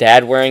see that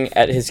dad wearing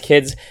at his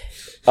kid's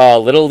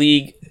Little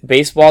League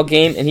baseball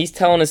game, and he's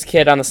telling his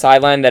kid on the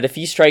sideline that if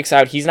he strikes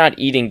out, he's not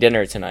eating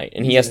dinner tonight,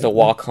 and he has to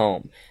walk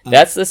home.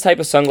 That's this type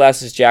of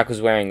sunglasses Jack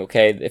was wearing,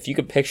 okay? If you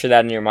could picture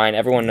that in your mind,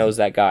 everyone knows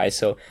that guy.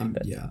 So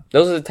yeah,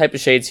 those are the type of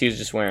shades he was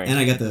just wearing. And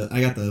I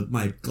got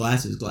my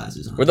glasses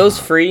on. Were those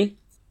free?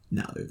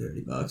 No, they're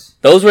 $30.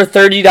 Those were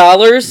 $30?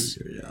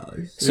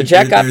 $30. So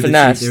Jack got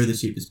finessed. They're the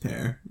cheapest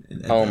pair.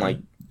 Oh my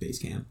base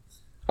camp.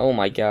 Oh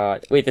my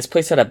God! Wait, this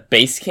place had a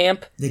base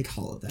camp? They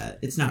call it that.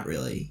 It's not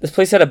really. This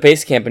place had a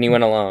base camp, and he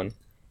went alone.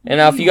 And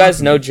now, if you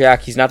guys know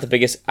Jack, he's not the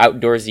biggest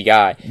outdoorsy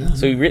guy. No.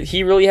 So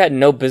he really had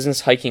no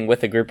business hiking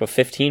with a group of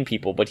 15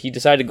 people, but he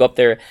decided to go up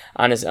there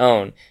on his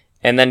own.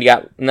 And then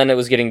it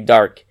was getting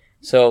dark.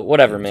 So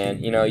whatever,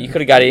 man. You know, you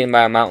could have got eaten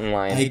by a mountain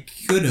lion. I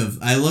could have.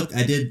 I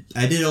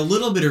did a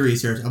little bit of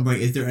research. I'm like,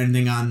 is there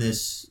anything on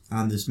this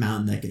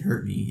mountain that could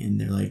hurt me? And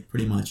they're like,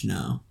 pretty much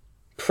no.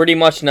 Pretty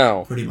much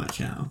no. Pretty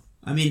much no.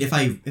 I mean,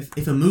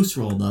 if a moose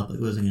rolled up,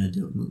 it wasn't gonna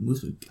do it.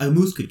 A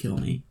moose could kill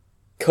me.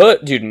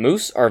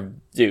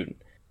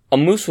 A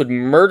moose would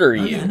murder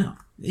you. Yeah, I know.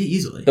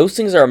 Easily. Those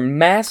things are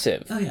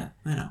massive. Oh, yeah,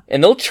 I know.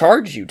 And they'll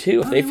charge you,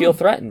 too, if they feel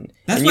threatened.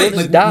 That's and why, you'll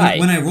just die.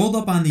 When I rolled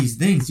up on these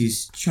things,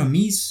 these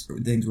chamise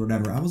things or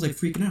whatever, I was, like,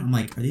 freaking out. I'm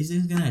like, are these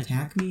things going to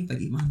attack me if I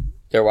eat one?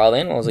 They're wild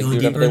animals. Like, do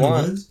whatever they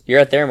want. You're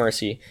at their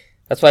mercy.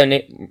 That's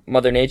why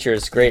Mother Nature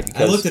is great.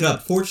 Because I looked it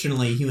up.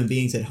 Fortunately, human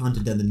beings had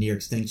hunted them to near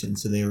extinction,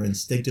 so they were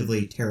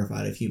instinctively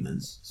terrified of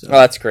humans. So oh,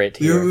 that's great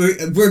to hear.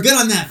 We're good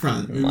on that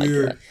front. Oh my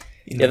God.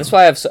 Yeah, that's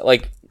why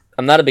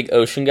I'm not a big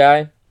ocean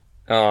guy.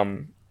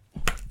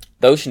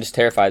 The ocean just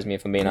terrifies me,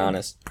 if I'm being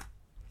honest.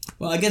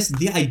 Well, I guess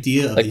the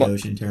idea of the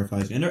ocean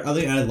terrifies me.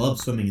 I love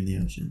swimming in the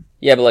ocean.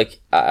 Yeah, but,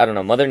 I don't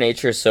know. Mother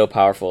Nature is so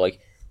powerful.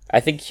 I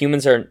think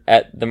humans are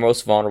at the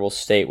most vulnerable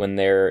state when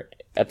they're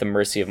at the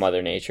mercy of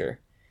Mother Nature.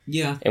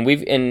 Yeah. And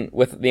with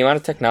the amount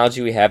of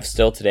technology we have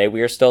still today,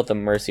 we are still at the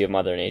mercy of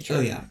Mother Nature.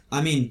 Oh, yeah.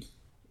 I mean,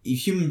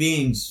 human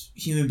being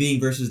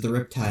versus the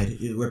riptide.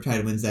 The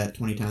riptide wins that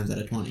 20 times out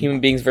of 20. Human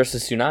beings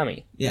versus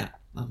tsunami. Yeah.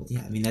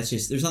 Yeah, I mean, that's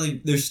just...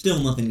 There's still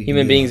nothing we can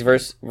Human beings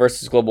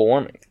versus global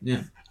warming.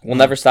 Yeah. We'll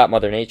never stop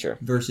Mother Nature.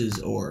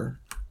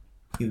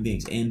 Human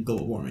beings and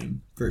global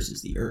warming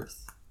versus the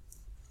Earth.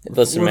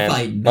 Listen,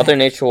 man, Mother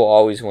Nature will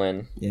always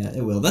win. Yeah,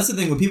 it will. That's the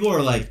thing. When people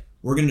are like,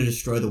 we're going to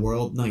destroy the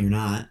world. No, you're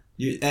not.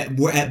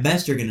 At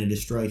best, you're going to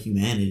destroy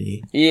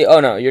humanity. Yeah,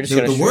 oh, no, you're just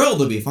going to... The world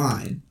will be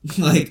fine.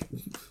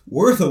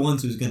 We're the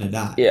ones who's going to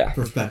die. Yeah.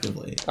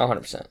 Prospectively.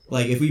 100%.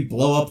 If we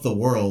blow up the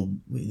world,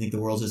 you think the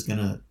world's just going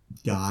to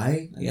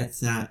die?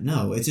 That's not...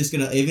 No, it's just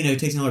going to... Even if it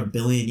takes another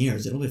billion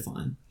years, it'll be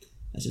fine.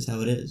 That's just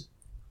how it is.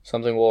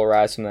 Something will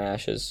arise from the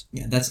ashes.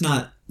 Yeah, that's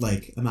not,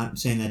 I'm not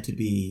saying that to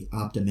be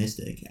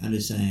optimistic. I'm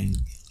just saying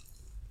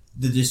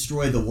the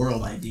destroy the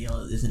world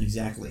ideal isn't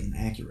exactly an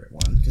accurate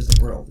one, because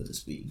the world will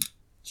just be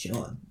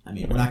chilling. I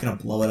mean, we're not going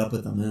to blow it up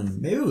with the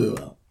moon. Maybe we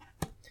will.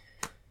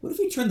 What if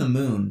we turn the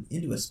moon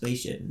into a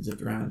spaceship and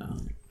zipped around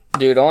on it?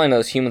 Dude, all I know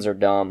is humans are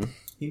dumb.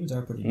 Humans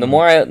are pretty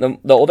dumb.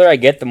 The older I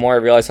get, the more I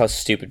realize how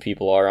stupid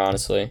people are,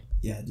 honestly.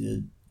 Yeah,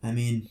 dude. I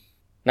mean...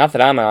 Not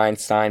that I'm an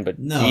Einstein, but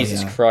no,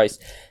 Jesus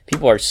Christ.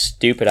 People are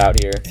stupid out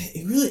here.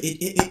 It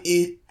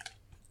really...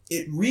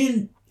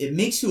 It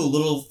makes you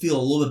feel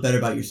a little bit better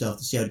about yourself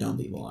to see how dumb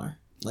people are.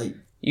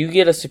 You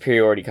get a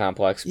superiority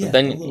complex, but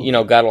then,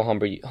 God will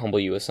humble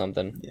you with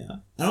something. Yeah.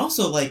 And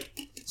also,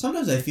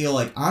 sometimes I feel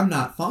like I'm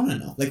not fun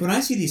enough. When I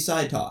see these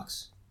side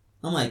talks,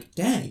 I'm like,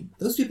 dang,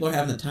 those people are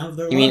having the time of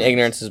their lives. You mean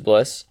ignorance is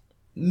bliss?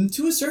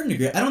 To a certain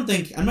degree. I'm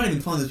not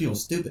even calling those people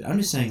stupid. I'm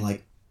just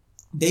saying,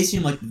 they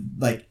seem like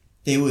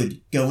they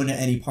would go into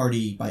any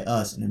party by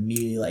us and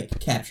immediately,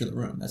 capture the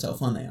room. That's how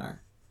fun they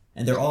are.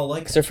 And they're all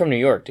Because they're from New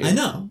York, dude. I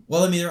know.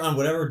 Well, I mean, they're on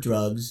whatever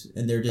drugs,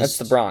 and they're just... That's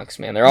the Bronx,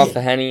 man. They're off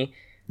the Henny.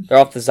 They're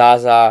off the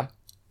Zaza.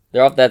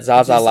 They're off that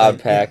Zaza Loud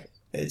Pack.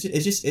 Yeah.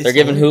 It's they're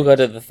giving hookah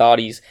to the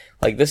thoughties.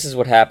 This is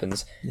what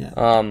happens.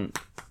 Yeah.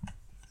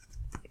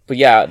 But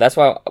yeah, that's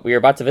why we were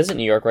about to visit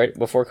New York right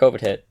before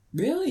COVID hit.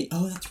 Really?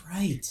 Oh, that's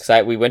right.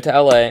 Because we went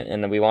to LA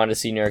and we wanted to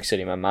see New York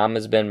City. My mom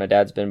has been, my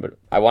dad's been, but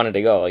I wanted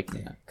to go.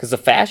 Because the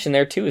fashion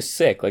there too is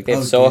sick. Like they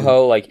have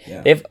Soho.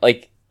 Dude. They have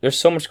there's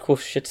so much cool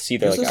shit to see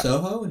there. There's a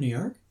Soho in New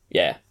York?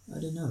 Yeah. I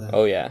didn't know that.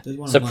 Oh yeah.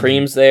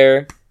 Supreme's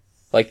there.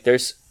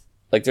 There's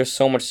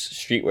so much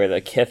streetwear.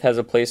 Like Kith has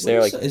a place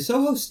there. Is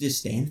Soho just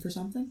stand for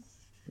something?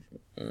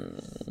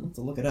 I'll have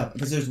to look it up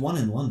because there's one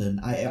in London.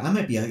 I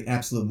might be an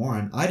absolute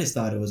moron. I just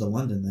thought it was a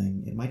London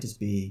thing. It might just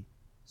be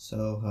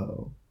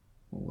Soho.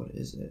 What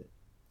is it?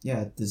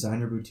 Yeah,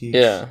 designer boutiques.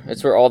 Yeah,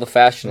 it's where all the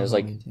fashion is.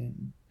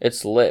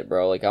 It's lit,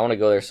 bro. I want to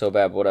go there so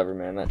bad. But whatever,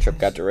 man. That trip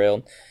got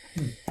derailed.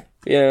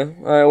 Yeah.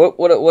 All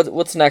right.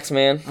 What's next,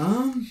 man?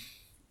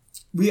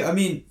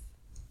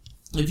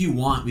 If you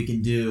want, we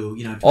can do.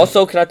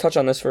 Also, can I touch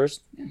on this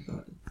first? Yeah, go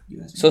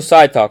ahead. So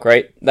side talk,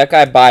 right? That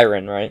guy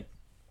Byron, right?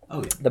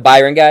 Oh yeah. The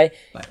Byron guy.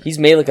 He's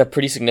made a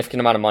pretty significant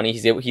amount of money.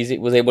 He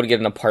was able to get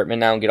an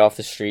apartment now and get off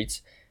the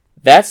streets.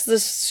 That's the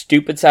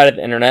stupid side of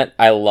the internet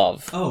I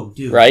love. Oh,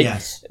 dude. Right?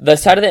 Yes. The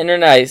stupid side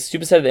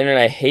of the internet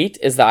I hate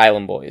is the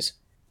Island Boys.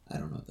 I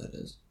don't know what that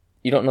is.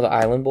 You don't know the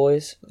Island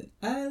Boys?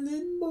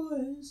 Island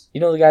Boys.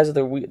 You know the guys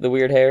with the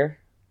weird hair?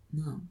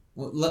 No.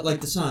 Well, like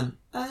the song.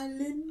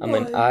 Island Boys. I'm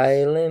an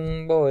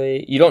island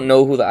boy. You don't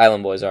know who the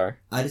Island Boys are?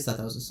 I just thought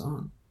that was a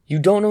song. You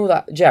don't know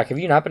that? Jack, have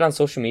you not been on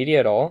social media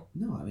at all?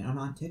 No, I'm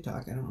on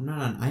TikTok. I'm not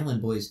on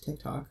Island Boys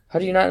TikTok. How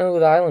do you not know who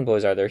the Island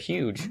Boys are? They're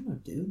huge. I don't know,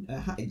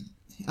 dude.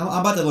 I'm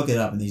about to look it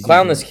up in these.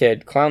 Clown this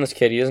kid.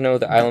 He doesn't know who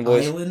the Island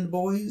Boys. Island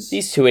Boys.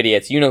 These two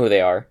idiots. You know who they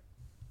are.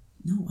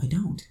 No, I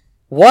don't.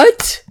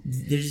 What?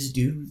 They're just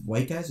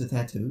white guys with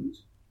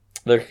tattoos.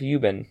 They're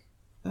Cuban.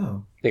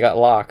 Oh. They got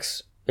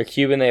locks. They're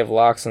Cuban. They have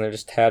locks, and they're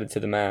just tatted to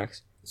the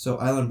max. So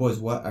Island Boys,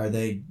 what are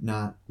they?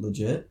 Not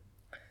legit?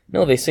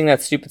 No, they sing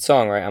that stupid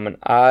song, right? I'm an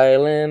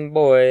island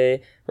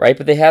boy, right?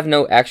 But they have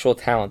no actual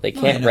talent. They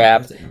can't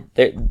rap.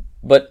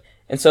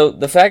 So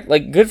the fact,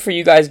 good for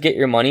you guys, get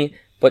your money.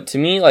 But to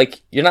me,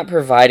 you're not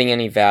providing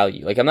any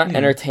value. I'm not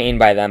entertained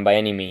by them by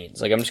any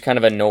means. I'm just kind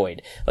of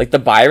annoyed. The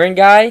Byron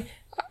guy,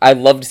 I'd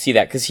love to see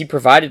that because he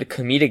provided a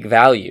comedic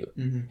value.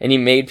 Mm-hmm. And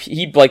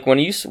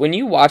when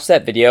you watch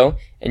that video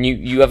and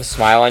you have a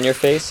smile on your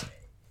face,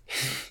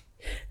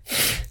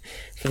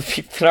 for the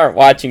people that aren't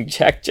watching,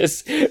 Jack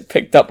just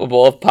picked up a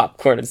bowl of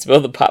popcorn and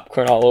spilled the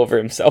popcorn all over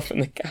himself in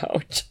the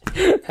couch.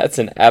 That's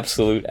an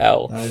absolute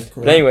L.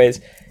 But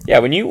anyways, yeah,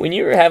 when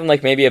you're having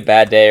maybe a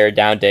bad day or a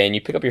down day and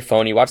you pick up your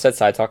phone, you watch that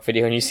side talk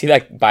video and you see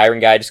that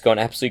Byron guy just going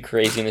absolutely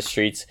crazy in the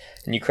streets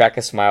and you crack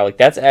a smile,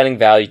 that's adding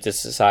value to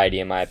society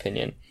in my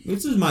opinion.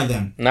 This is my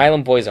thing. And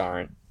Island Boys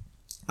aren't.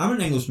 I'm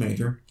an English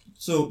major,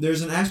 so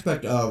there's an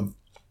aspect of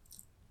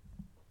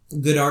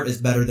good art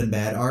is better than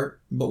bad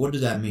art, but what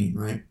does that mean,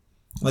 right?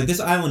 This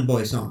Island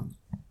Boy song.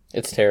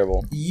 It's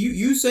terrible.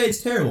 You say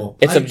it's terrible.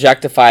 It's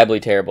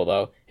objectifiably terrible,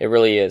 though. It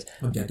really is.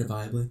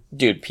 Objectifiably?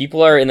 Dude,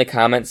 people are in the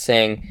comments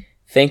saying,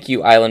 "Thank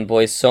you, Island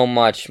Boys, so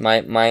much.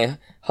 My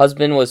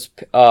husband was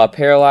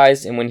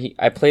paralyzed, and when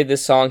I played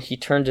this song, he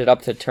turned it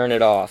up to turn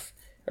it off.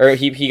 Or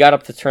he got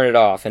up to turn it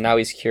off, and now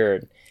he's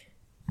cured."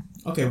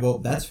 Okay, well,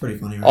 that's pretty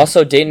funny, right?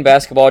 Also, Dayton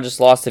basketball just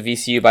lost to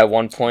VCU by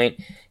 1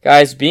 point.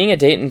 Guys, being a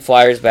Dayton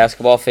Flyers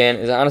basketball fan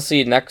is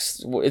honestly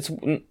it's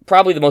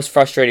probably the most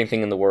frustrating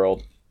thing in the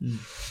world.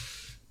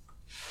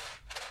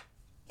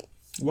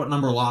 What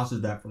number loss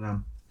is that for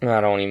them?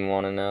 I don't even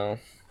want to know.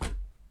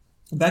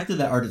 Back to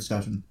that art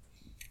discussion.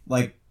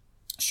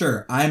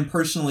 Sure, I'm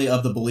personally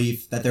of the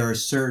belief that there are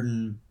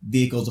certain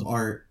vehicles of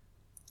art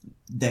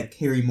that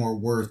carry more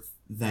worth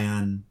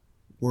than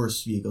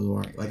worse vehicles of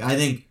art. I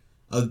think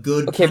a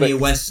good Kanye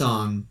West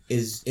song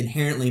is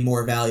inherently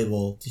more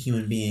valuable to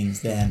human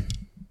beings than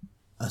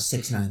a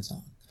 6ix9ine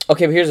song.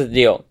 Okay, but here's the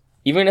deal.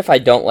 Even if I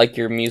don't like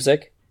your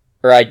music,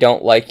 or I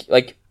don't like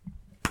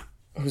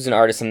who's an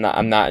artist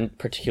I'm not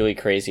particularly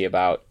crazy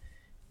about.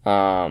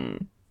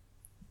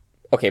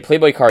 Okay,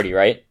 Playboi Carti,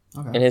 right?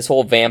 Okay. And his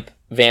whole vamp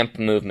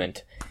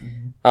movement.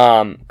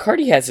 Mm-hmm.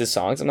 Carti has his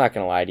songs, I'm not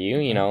gonna lie to you,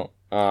 you know.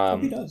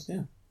 He does,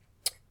 yeah.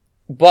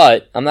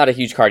 But I'm not a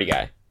huge Carti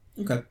guy.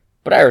 Okay.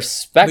 But I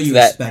respect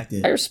respect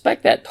it. I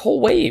respect that whole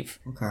wave.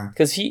 Okay.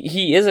 Because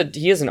he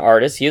is an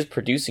artist. He is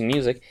producing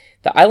music.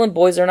 The Island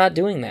Boys are not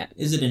doing that.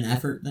 Is it an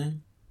effort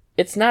thing?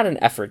 It's not an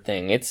effort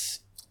thing.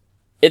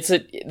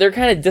 They're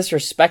kind of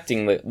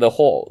disrespecting the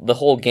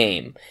whole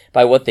game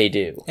by what they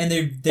do. And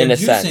they're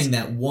juicing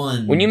that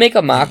one. When you make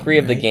a mockery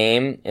of the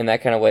game in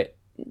that kind of way,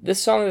 this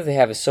song that they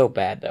have is so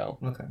bad though.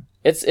 Okay.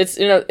 It's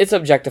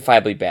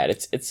objectifiably bad.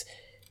 It's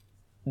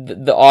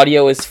the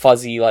audio is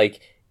fuzzy.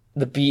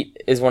 The beat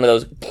is one of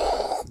those,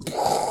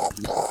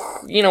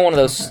 one of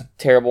those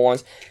terrible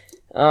ones.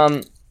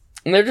 And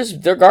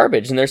they're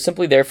garbage, and they're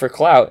simply there for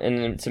clout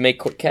and to make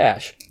quick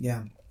cash.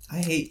 Yeah,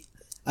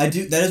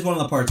 that is one of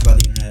the parts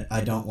about the internet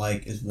I don't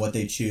like is what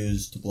they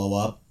choose to blow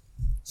up.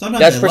 Sometimes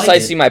that's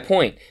precisely my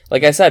point.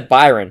 Like I said,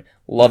 Byron,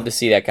 love to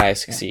see that guy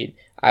succeed.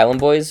 Yeah. Island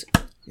Boys,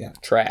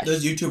 trash.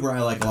 There's a YouTuber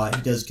I like a lot.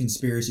 He does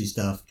conspiracy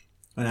stuff,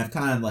 and I've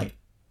kind of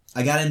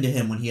I got into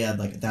him when he had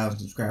 1,000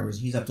 subscribers.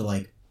 He's up to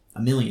 1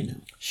 million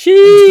now. Sheesh.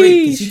 It's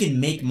great because he can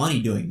make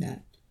money doing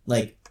that.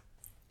 Like,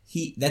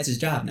 that's his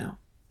job now.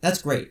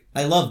 That's great.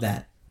 I love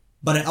that.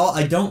 But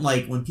I don't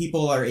like when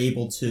people are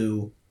able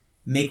to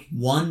make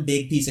one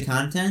big piece of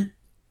content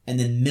and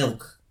then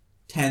milk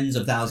tens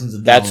of thousands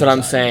of dollars. That's what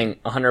I'm saying,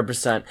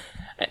 100%.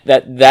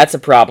 That's a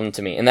problem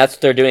to me, and that's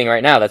what they're doing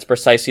right now. That's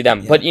precisely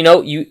them. Yeah. But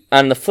you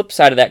on the flip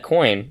side of that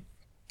coin,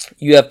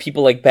 you have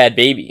people like Bad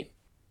Baby.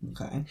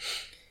 Okay.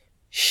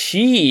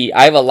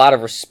 I have a lot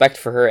of respect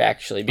for her,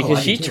 actually,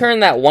 because she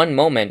turned that one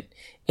moment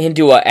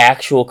into an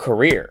actual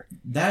career.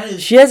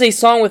 She has a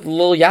song with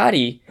Lil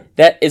Yachty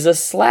that is a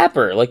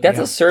slapper. Like, that's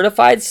a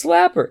certified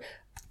slapper.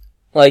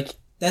 Like,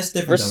 that's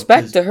different.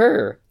 Respect to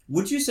her.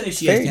 Would you say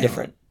she has talent?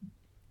 Different.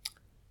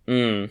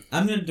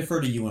 I'm going to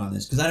defer to you on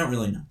this, because I don't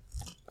really know.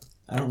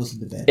 I don't listen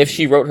to that. If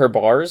she wrote her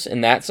bars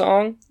in that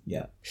song?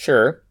 Yeah.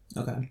 Sure.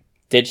 Okay.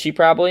 Did she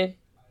probably?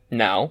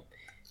 No.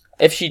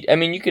 If she,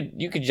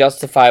 you could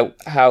justify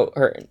how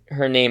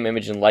her name,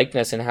 image, and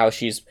likeness, and how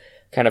she's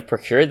kind of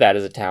procured that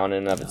as a talent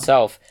in and of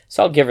itself.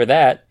 So I'll give her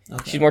that.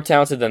 Okay. She's more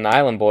talented than the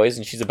Island Boys,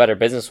 and she's a better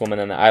businesswoman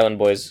than the Island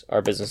Boys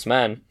are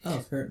businessmen.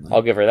 Oh, certainly.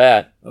 I'll give her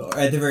that. Or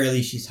at the very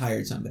least, she's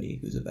hired somebody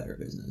who's a better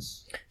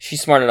business.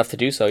 She's smart enough to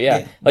do so.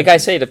 Yeah. Like I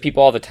say to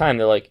people all the time,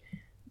 they're like,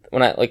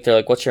 they're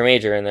like, "What's your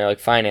major?" And they're like,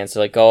 "Finance."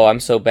 They're like, "Oh, I'm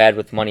so bad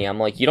with money." I'm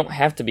like, you don't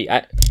have to be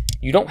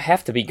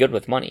good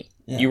with money.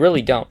 Yeah. You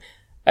really don't.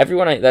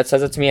 Everyone that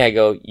says it to me, I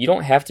go, you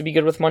don't have to be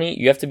good with money.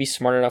 You have to be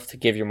smart enough to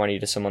give your money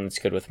to someone that's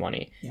good with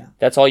money. Yeah.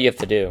 That's all you have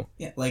to do.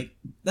 Yeah, like,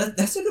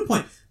 that's a good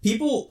point.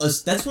 People,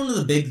 that's one of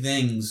the big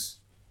things,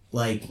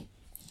 like...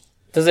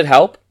 Does it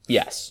help?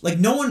 Yes. Like,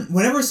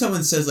 whenever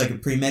someone says, like, a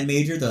pre-med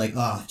major, they're like,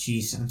 oh,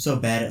 jeez, I'm so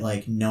bad at,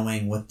 like,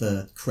 knowing what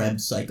the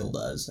Krebs cycle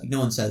does. Like,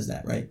 no one says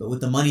that, right? But with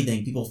the money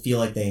thing, people feel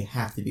like they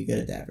have to be good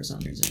at that for some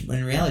reason. When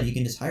in reality, you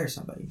can just hire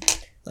somebody.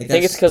 Like, I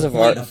think it's because of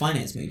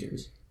finance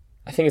majors.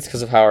 I think it's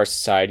because of how our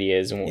society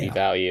is and what we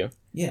value.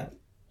 Yeah.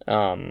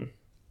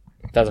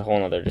 That's a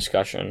whole other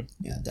discussion.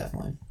 Yeah,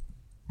 definitely.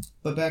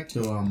 But back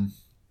to,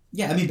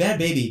 Bad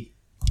Baby.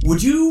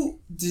 Would you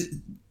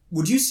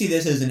see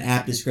this as an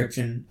apt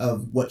description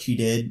of what she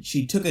did?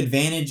 She took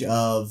advantage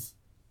of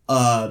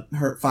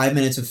her 5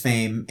 minutes of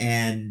fame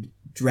and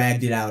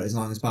dragged it out as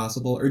long as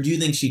possible? Or do you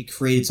think she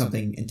created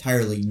something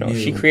entirely new? No,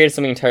 she created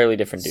something entirely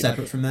different, dude.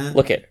 Separate from that?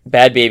 Look at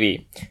Bad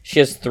Baby. She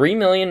has 3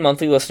 million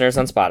monthly listeners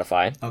on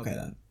Spotify. Okay,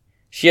 then.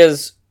 She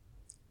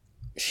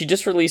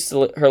just released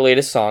her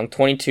latest song,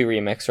 22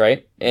 Remix,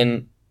 right?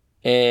 And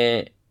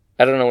I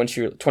don't know when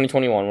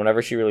 2021,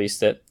 whenever she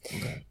released it.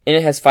 Okay. And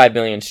it has 5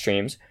 million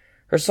streams.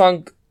 Her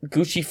song,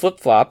 Gucci Flip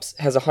Flops,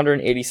 has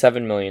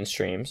 187 million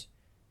streams.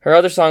 Her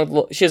other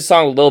song, she has a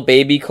song with Lil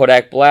Baby,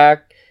 Kodak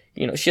Black.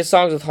 She has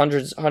songs with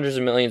hundreds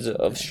of millions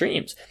of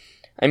streams.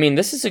 I mean,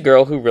 this is a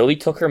girl who really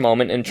took her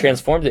moment and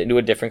transformed it into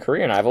a different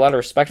career, and I have a lot of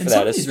respect for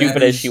that, as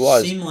stupid as she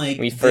was when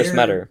we first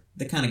met her.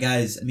 The kind of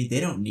guys, they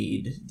don't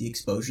need the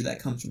exposure that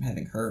comes from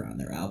having her on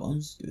their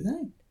albums, do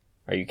they?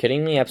 Are you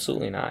kidding me?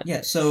 Absolutely not. Yeah,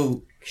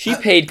 so... She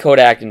paid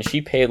Kodak, and she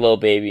paid Lil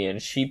Baby,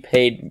 and she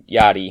paid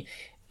Yachty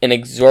an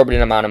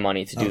exorbitant amount of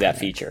money to do that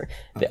feature.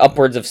 The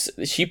upwards of...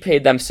 She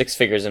paid them 6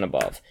 figures and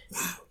above.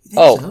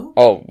 Wow.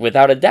 Oh,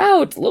 without a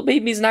doubt. Lil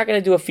Baby's not going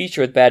to do a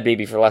feature with Bad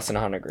Baby for less than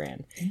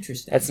 $100,000.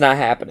 Interesting. That's not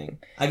happening.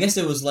 I guess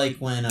it was like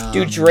when...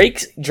 Dude,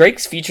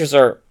 Drake's features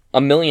are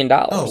 $1 million.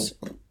 Oh.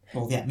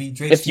 Well, yeah,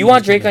 Drake's... If you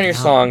want Drake on your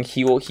song,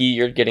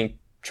 you're getting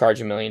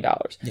charged $1 million.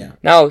 Yeah.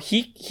 Now,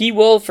 he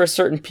will, for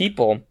certain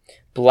people,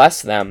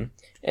 bless them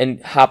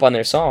and hop on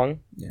their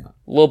song. Yeah.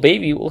 Lil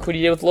Baby, look what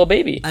he did with Lil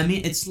Baby.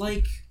 It's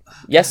like...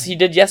 Yes, he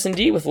did Yes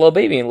Indeed with Lil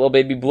Baby, and Lil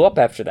Baby blew up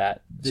after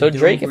that. So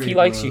Drake, if he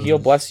likes you, he'll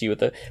bless you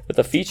with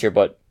a feature,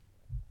 but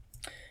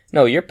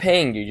no, you're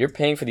paying, dude. You're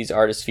paying for these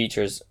artist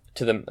features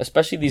to them,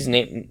 especially these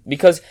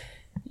because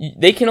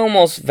they can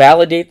almost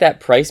validate that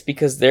price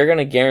because they're going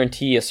to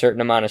guarantee a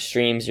certain amount of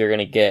streams you're going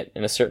to get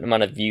and a certain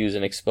amount of views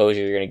and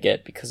exposure you're going to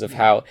get because of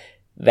how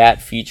that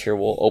feature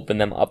will open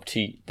them up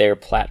to their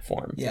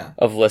platform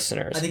of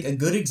listeners. I think a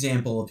good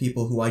example of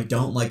people who I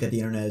don't like that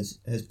the internet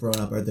has brought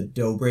up are the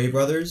Dobre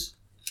brothers.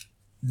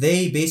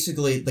 They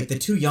basically, the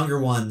 2 younger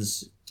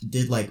ones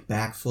did,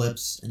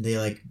 backflips, and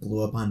they,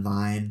 blew up on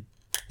Vine.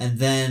 And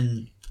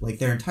then,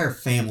 their entire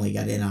family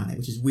got in on it,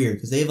 which is weird,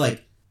 because they have,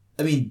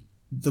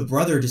 the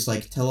brother just,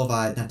 not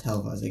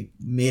televised,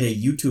 made a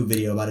YouTube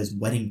video about his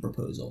wedding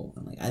proposal.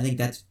 And, I think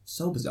that's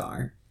so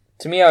bizarre.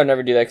 To me, I would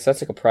never do that, because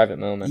that's, a private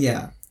moment.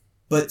 Yeah.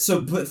 But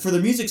for the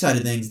music side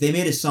of things, they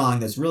made a song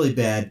that's really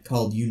bad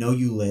called You Know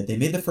You Lit. They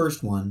made the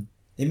first one.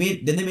 Then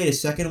they made a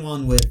second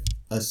one with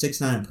a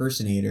 6ix9ine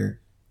impersonator.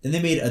 Then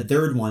they made a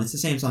third one. It's the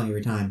same song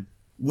every time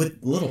with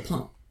Lil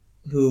Pump,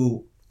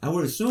 who I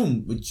would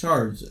assume would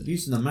charge a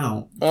decent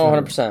amount. Oh,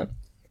 100%.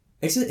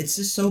 It's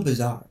just so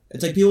bizarre.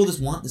 It's like people just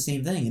want the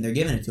same thing, and they're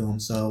giving it to them,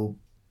 so...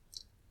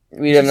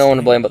 We have no one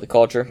to blame but the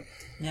culture.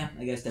 Yeah,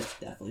 I guess that's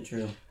definitely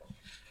true.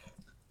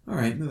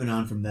 Alright, moving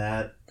on from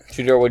that. Should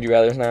we do our Would You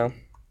Rathers now?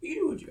 We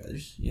can do Would You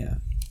Rathers, yeah.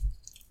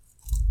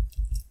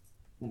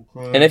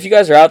 Okay. And if you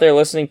guys are out there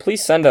listening,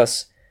 please send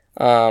us...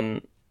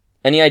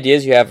 any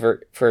ideas you have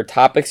for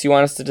topics you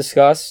want us to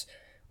discuss,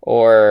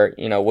 or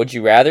would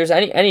you rather's,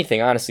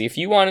 anything honestly. If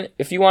you want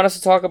us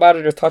to talk about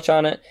it or touch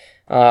on it,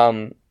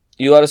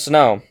 you let us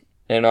know,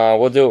 and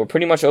we'll do it. We're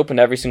pretty much open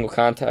to every single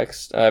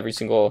context, every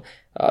single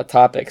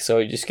topic. So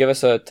you just give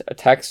us a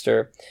text,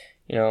 or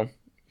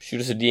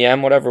shoot us a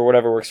DM, whatever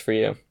works for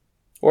you,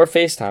 or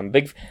FaceTime.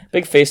 Big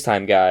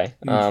FaceTime guy.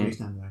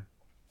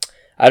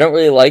 I don't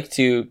really like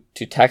to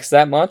text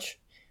that much.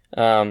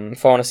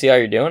 If I want to see how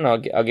you're doing,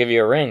 I'll give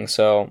you a ring.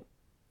 So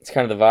it's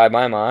kind of the vibe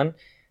I'm on.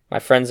 My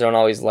friends don't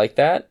always like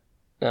that,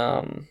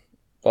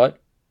 but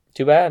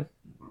too bad.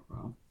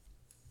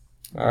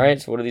 All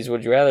right, so what are these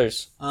would you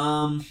rathers?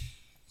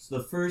 So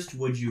the first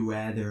would you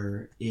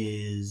rather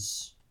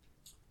is,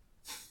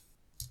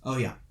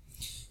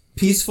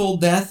 peaceful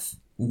death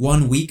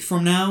 1 week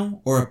from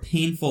now, or a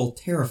painful,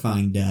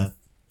 terrifying death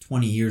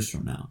 20 years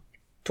from now?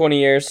 20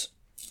 years.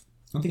 I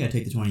don't think I'd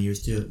take the 20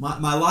 years too.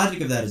 My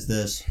logic of that is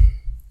this.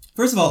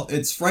 First of all,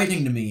 it's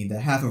frightening to me that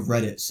half of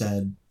Reddit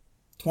said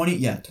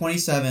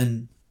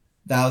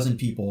 27,000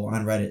 people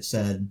on Reddit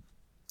said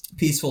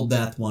peaceful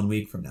death 1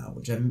 week from now,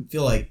 which I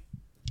feel like,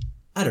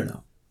 I don't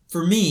know.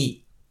 For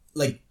me,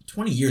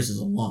 20 years is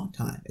a long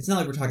time. It's not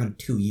like we're talking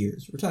 2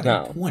 years. We're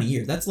talking 20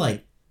 years. That's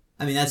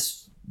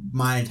that's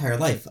my entire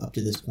life up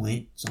to this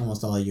point. It's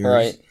almost all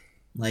yours.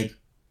 Right.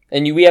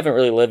 And we haven't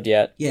really lived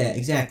yet. Yeah,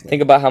 exactly.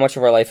 Think about how much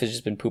of our life has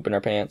just been pooping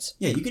our pants.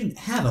 Yeah, you can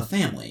have a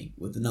family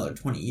with another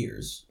 20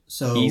 years.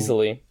 So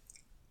easily.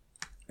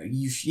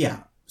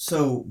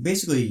 So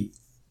basically,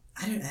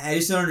 I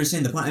just don't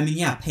understand the point. I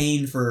mean,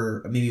 pain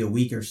for maybe a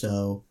week or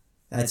so,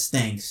 that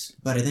stinks.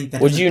 But I think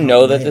that would you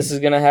know that this is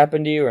going to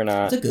happen to you or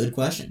not? That's a good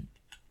question.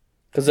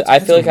 Because I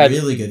feel like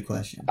really good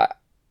question.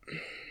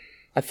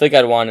 I feel like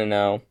I'd want to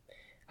know.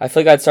 I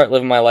feel like I'd start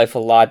living my life a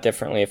lot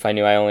differently if I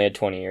knew I only had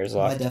 20 years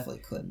left. I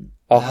definitely couldn't.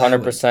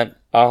 100%.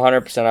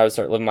 100%. I would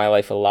start living my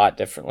life a lot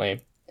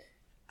differently.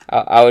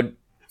 I would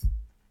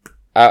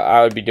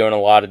be doing a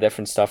lot of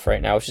different stuff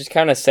right now, which is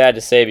kind of sad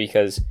to say,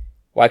 because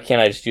why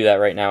can't I just do that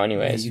right now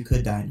anyways? Yeah, you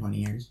could die in 20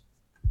 years.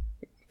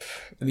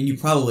 I mean, you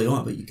probably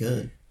won't, but you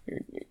could.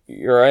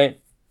 You're right.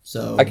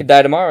 So I could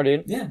die tomorrow,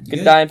 dude. Yeah. I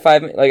could die in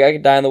 5 minutes. I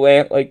could die on the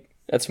way.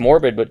 That's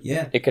morbid, but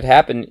it could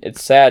happen.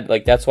 It's sad.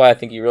 That's why I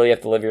think you really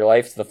have to live your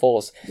life to the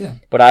fullest. Yeah.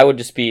 But I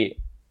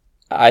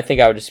think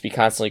I would just be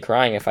constantly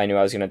crying if I knew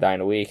I was going to die in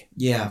a week.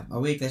 Yeah,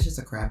 a week, that's just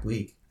a crap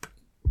week.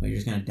 You're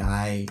just going to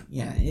die.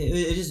 Yeah,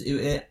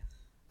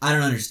 I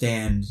don't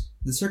understand.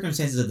 The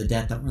circumstances of the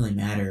death don't really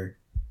matter.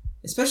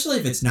 Especially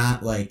if it's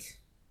not I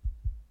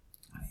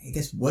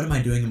guess, what am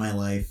I doing in my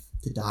life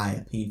to die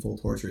a painful,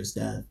 torturous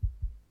death?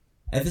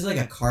 If it's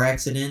a car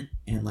accident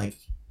and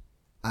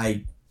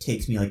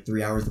takes me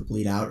 3 hours to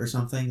bleed out or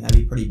something, that'd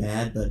be pretty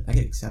bad, but I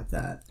could accept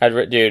that.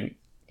 Dude,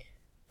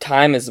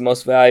 time is the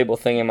most valuable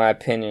thing in my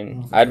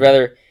opinion. I'd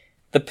rather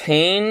the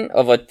pain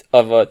of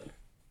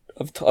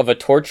a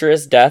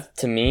torturous death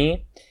to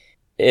me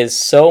is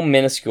so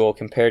minuscule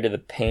compared to the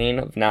pain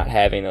of not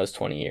having those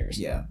 20 years.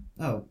 Yeah.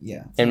 Oh,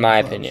 yeah. In my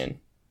opinion.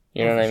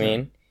 You know what I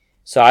mean?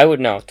 So I would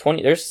know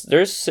 20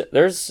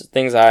 there's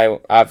things I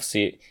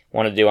obviously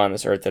want to do on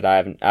this earth that I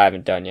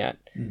haven't done yet.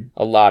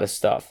 A lot of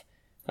stuff.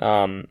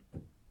 And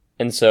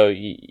so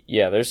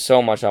there's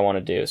so much I want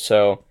to do.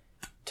 So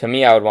to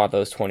me, I would want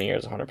those 20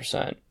 years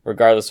 100%,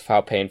 regardless of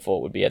how painful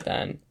it would be at the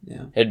end.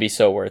 Yeah. It'd be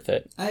so worth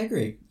it. I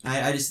agree.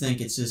 I just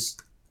think it's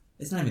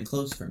not even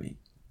close for me.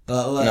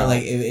 No.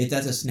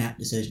 That's a snap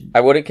decision. I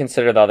wouldn't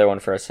consider the other one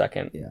for a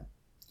second. Yeah.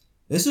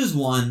 This is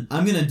one,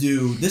 I'm going to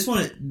do, this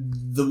one,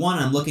 the one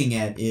I'm looking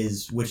at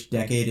is which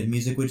decade of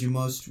music would you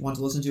most want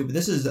to listen to, but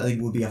this is, I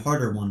think, would be a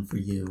harder one for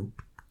you.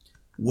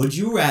 Would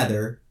you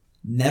rather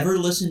never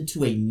listen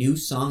to a new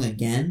song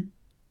again,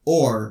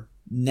 or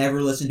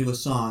never listen to a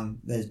song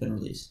that has been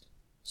released?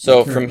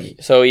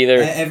 So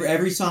either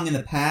every song in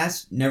the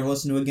past, never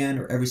listen to again,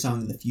 or every song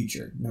in the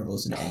future, never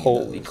listen to any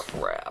Holy of those.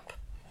 crap.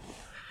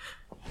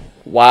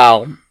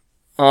 Wow.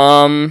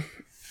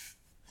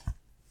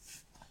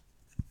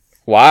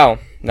 Wow.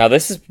 Now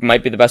this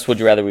might be the best would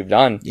you rather we've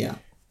done. Yeah.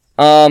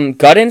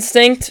 Gut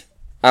instinct,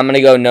 I'm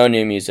gonna go no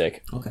new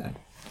music. Okay.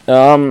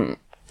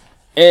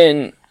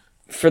 And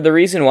for the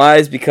reason why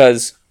is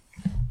because,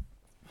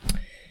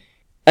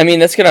 I mean,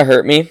 that's gonna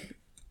hurt me.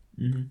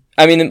 Mm-hmm.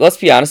 I mean, let's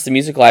be honest, the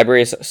music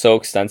library is so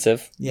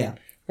extensive. Yeah.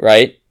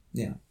 Right?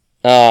 Yeah.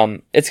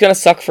 It's gonna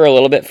suck for a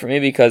little bit for me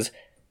because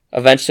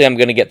eventually I'm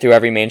gonna get through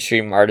every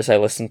mainstream artist I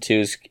listen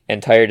to's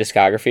entire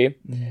discography.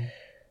 Mm-hmm.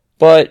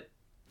 But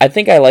I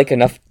think I like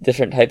enough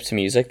different types of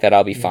music that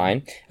I'll be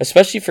fine.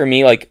 Especially for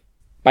me,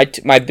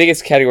 my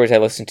biggest categories I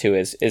listen to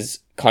is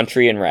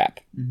country and rap.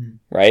 Mm-hmm.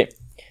 Right?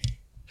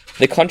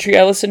 The country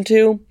I listen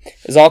to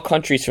is all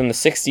countries from the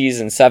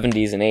 60s and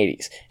 70s and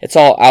 80s. It's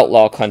all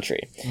outlaw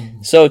country.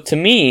 Mm-hmm. So to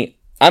me,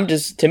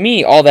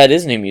 all that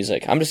is new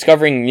music. I'm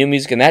discovering new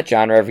music in that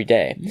genre every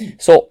day. Mm-hmm.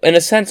 So in a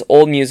sense,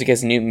 old music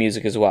is new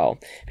music as well.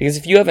 Because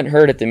if you haven't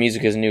heard it, the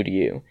music is new to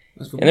you.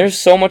 And there's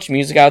so much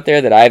music out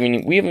there that I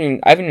haven't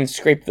even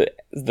scraped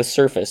the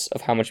surface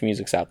of how much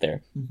music's out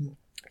there. Mm-hmm.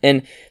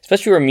 And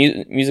especially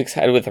where music's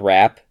headed with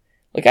rap.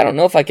 I don't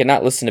know if I could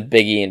not listen to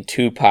Biggie and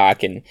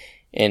Tupac and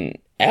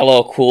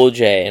LL Cool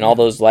J and all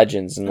those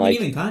legends and like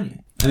even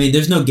Kanye. I mean,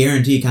 there's no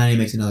guarantee Kanye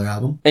makes another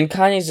album. and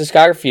Kanye's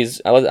discography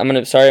is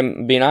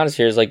I'm being honest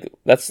here, is like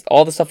that's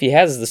all the stuff he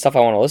has is the stuff I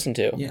want to listen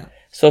to. Yeah.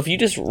 So if you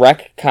just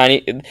wreck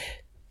Kanye,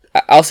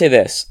 I'll say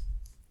this: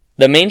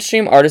 the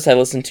mainstream artists I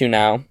listen to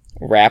now,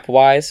 rap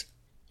wise,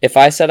 if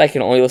I said I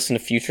can only listen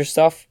to Future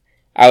stuff,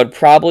 I would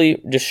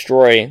probably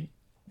destroy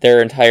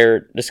their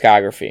entire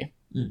discography.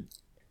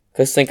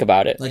 Because think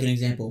about it. Like an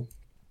example.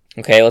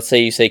 Okay, let's say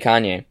you say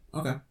Kanye.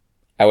 Okay.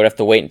 I would have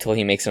to wait until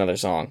he makes another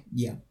song.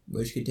 Yeah,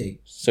 which could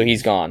take. So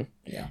he's gone.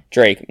 Yeah.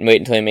 Drake,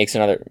 wait until he makes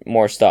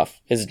more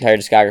stuff. His entire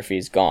discography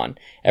is gone.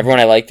 Everyone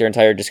I like, their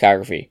entire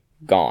discography,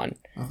 gone.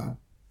 Okay.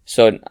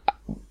 So,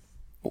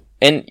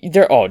 and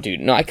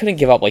I couldn't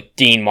give up like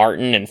Dean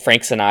Martin and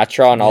Frank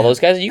Sinatra and all those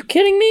guys. Are you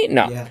kidding me?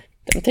 No. Yeah.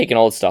 I'm taking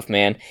old stuff,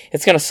 man.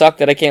 It's gonna suck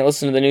that I can't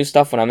listen to the new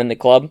stuff when I'm in the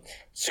club.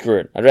 Screw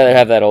it. I'd rather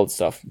have that old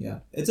stuff. Yeah.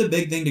 It's a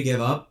big thing to give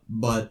up,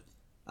 but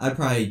I'd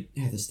probably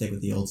have to stick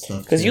with the old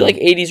stuff. Because you like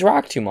 80s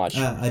rock too much.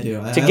 I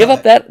do. To give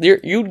up that,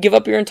 you'd give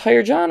up your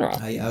entire genre.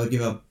 I would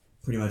give up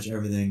pretty much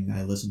everything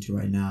I listen to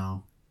right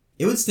now.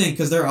 It would stink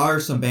because there are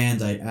some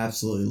bands I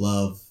absolutely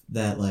love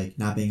that, like,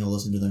 not being able to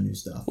listen to their new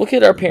stuff. Look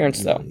at our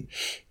parents, though.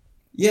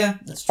 Yeah,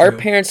 that's true. Our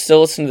parents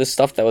still listen to the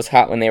stuff that was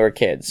hot when they were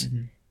kids.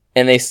 Mm-hmm.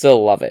 And they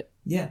still love it.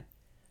 Yeah.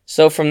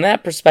 So from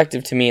that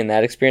perspective, to me, and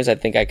that experience, I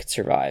think I could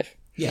survive.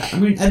 Yeah, I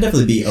mean, I'd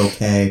definitely be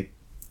okay.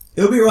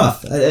 It would be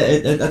rough.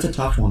 That's a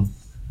tough one.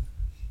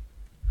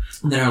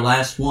 And then our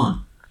last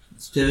one.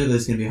 Typically,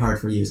 it's going to be hard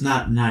for you. It's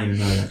not even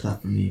really that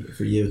tough for me. But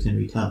for you, it's going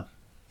to be tough.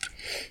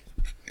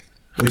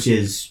 Which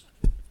is,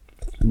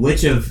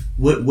 which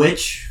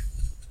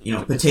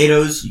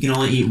potatoes, you can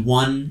only eat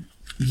one,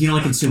 you can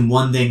only consume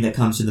one thing that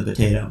comes to the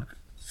potato.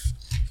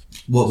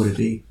 What would it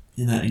be?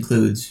 And that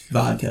includes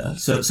vodka.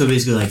 So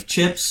basically like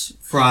chips,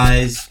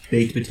 fries,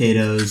 baked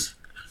potatoes,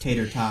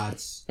 tater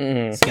tots,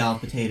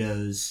 scalloped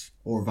potatoes,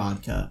 or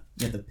vodka.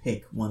 You have to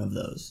pick one of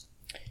those.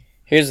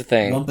 Here's the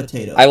thing. One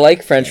potato. I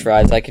like French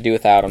fries. I could do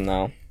without them,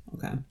 though.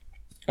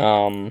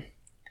 Okay.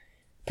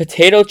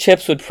 Potato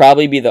chips would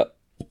probably be the...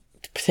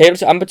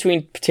 I'm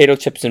between potato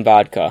chips and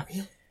vodka.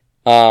 Really?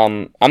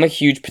 I'm a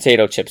huge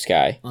potato chips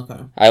guy.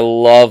 Okay. I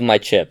love my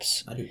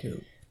chips. I do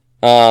too.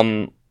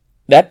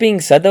 That being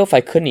said, though, if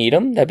I couldn't eat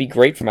them, that'd be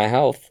great for my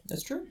health.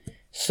 That's true.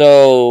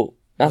 So,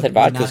 not that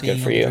vodka's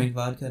good for you. Drink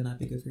vodka not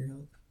be good for your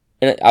health?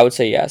 And I would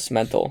say yes,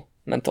 mental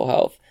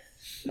health.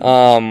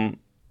 I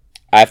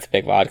have to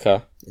pick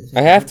vodka.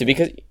 I have to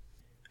because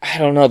I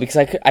don't know because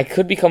I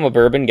could become a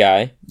bourbon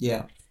guy.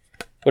 Yeah.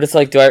 But it's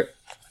like, I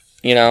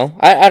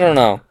don't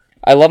know.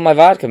 I love my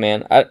vodka,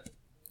 man.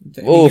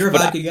 You're a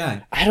vodka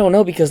guy. I don't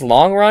know because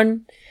long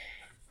run,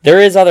 there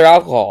is other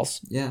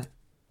alcohols. Yeah.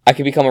 I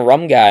could become a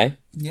rum guy.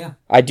 Yeah.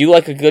 I do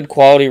like a good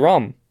quality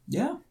rum.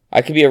 Yeah.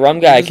 I could be a rum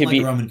guy. I could like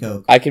be rum and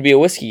Coke. I could be a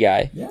whiskey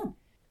guy. Yeah.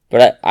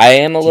 But I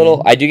am a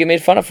little. I do get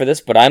made fun of for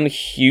this, but I'm a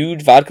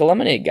huge vodka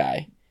lemonade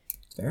guy.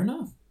 Fair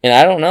enough. And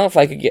I don't know if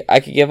I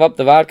could give up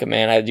the vodka,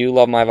 man. I do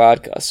love my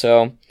vodka.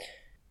 So,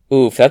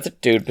 oof,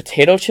 dude.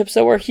 Potato chips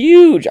though are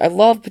huge. I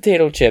love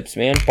potato chips,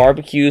 man.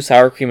 Barbecue,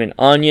 sour cream and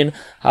onion,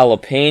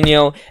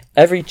 jalapeno.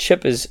 Every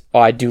chip is. Oh,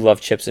 I do love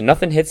chips, and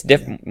nothing hits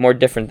more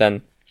different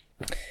than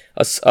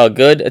a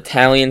good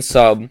Italian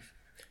sub.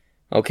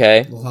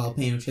 Okay,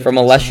 from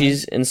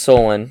Aleshi's in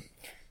Solon.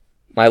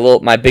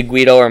 My Big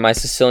Guido or my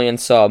Sicilian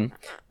sub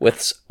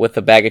with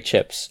a bag of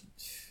chips.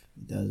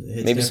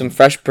 Maybe some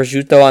fresh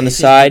prosciutto on the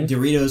side.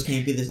 Doritos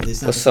can't be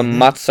this. With some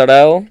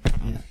mozzarella.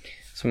 Yeah.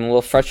 Some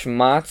little fresh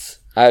mozz.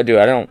 I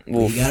don't.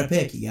 Oof. You gotta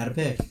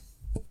pick.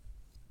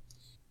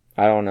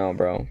 I don't know,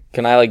 bro.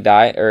 Can I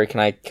die or can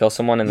I kill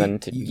someone and then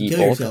you eat kill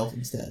both? Yourself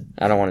instead.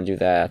 I don't want to do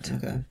that.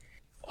 Okay.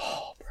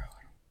 Oh, bro.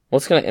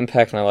 What's gonna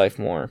impact my life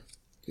more?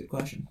 Good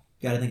question.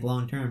 Gotta think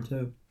long term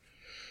too.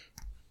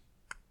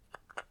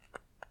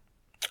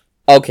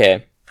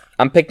 Okay,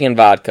 I'm picking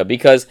vodka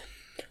because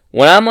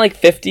when I'm like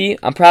 50,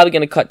 I'm probably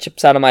going to cut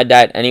chips out of my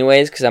diet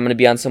anyways because I'm going to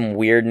be on some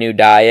weird new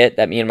diet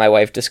that me and my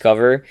wife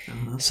discover.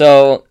 Uh-huh.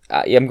 So,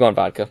 yeah, I'm going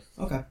vodka.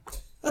 Okay.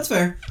 That's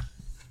fair.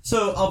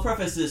 So, I'll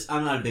preface this.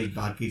 I'm not a big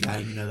vodka guy,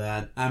 you know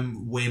that.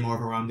 I'm way more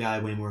of a rum guy,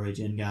 way more of a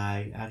gin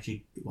guy. I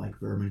actually like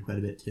bourbon quite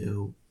a bit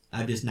too.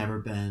 I've just never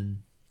been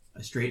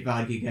a straight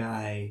vodka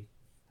guy.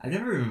 I've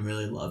never even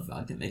really loved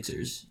vodka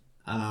mixers.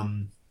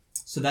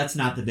 So that's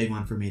not the big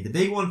one for me. The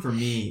big one for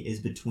me is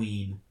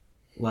between,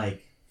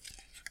 like,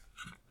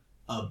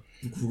 a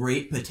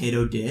great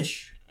potato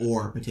dish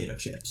or potato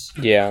chips.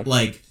 Yeah.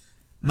 Like,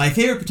 my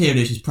favorite potato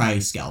dish is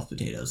probably scalloped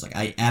potatoes. Like,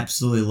 I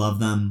absolutely love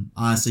them.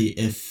 Honestly,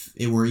 if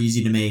it were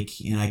easy to make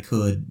and I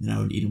could, then I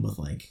would eat them with,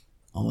 like,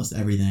 almost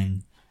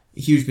everything.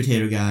 A huge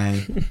potato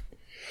guy.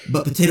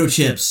 But potato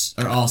chips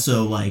are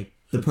also, like,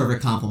 the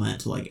perfect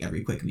complement to, like,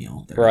 every quick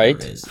meal. Right.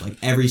 There is. Like,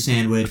 every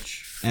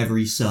sandwich,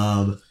 every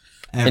sub...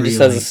 And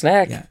just as a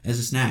snack. Yeah, as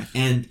a snack.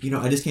 And,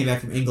 I just came back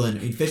from England.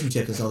 I mean, fish and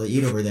chips is all they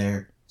eat over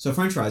there. So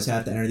French fries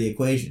have to enter the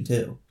equation,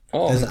 too.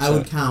 Oh,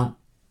 because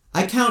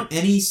I count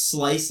any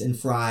sliced and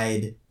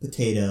fried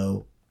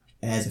potato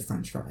as a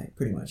French fry,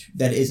 pretty much.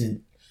 That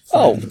isn't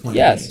fried to the point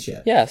of being a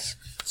chip. Yes.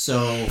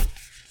 So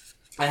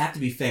I have to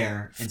be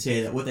fair and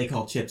say that what they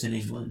call chips in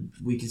England,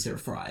 we consider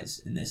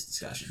fries in this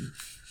discussion.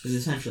 Because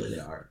essentially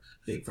they are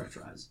big French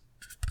fries.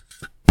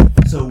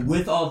 So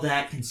with all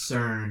that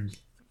concerned,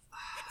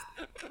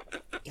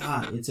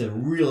 God, it's a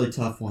really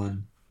tough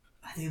one.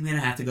 I think I'm gonna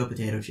have to go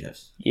potato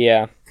chips.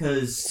 Yeah,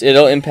 because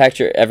it'll impact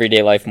your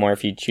everyday life more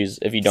if you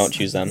don't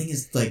choose them. The thing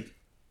is, like,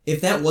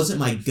 if that wasn't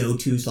my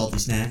go-to salty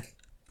snack,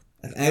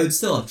 like, I would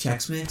still have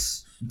Chex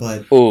Mix,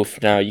 but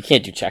Oof, no, you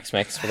can't do Chex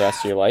Mix for the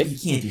rest of your life.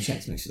 You can't do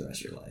Chex Mix for the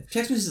rest of your life.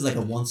 Chex Mix is like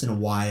a once in a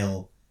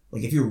while,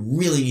 like if you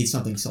really need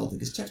something salty,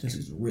 because Chex Mix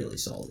is really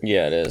salty.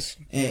 Yeah, it is.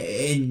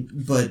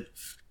 But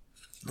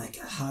like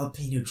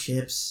jalapeno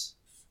chips,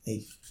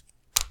 like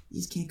you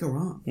just can't go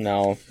wrong.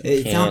 No,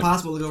 it's not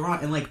possible to go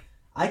wrong. And like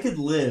I could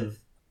live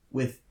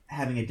with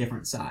having a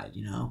different side.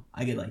 You know,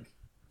 I could like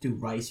do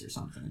rice or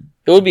something.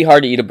 It would be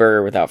hard to eat a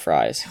burger without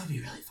fries. That would be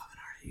really fucking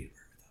hard to eat a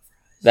burger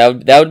without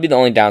fries. That would be the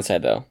only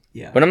downside though.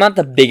 Yeah. But I'm not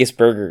the biggest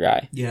burger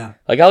guy. Yeah.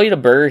 Like I'll eat a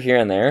burger here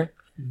and there,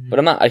 but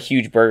I'm not a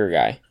huge burger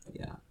guy.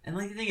 Yeah. And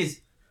like the thing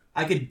is,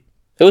 I could.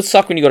 It would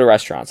suck when you go to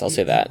restaurants. I'll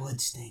say that. It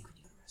would stink when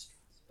you go to restaurants.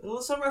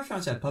 But some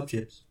restaurants have pub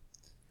chips.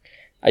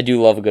 I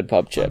do love a good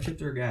pub chip. Pub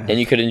chips are gas. And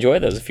you could enjoy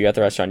those if you're at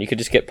the restaurant. You could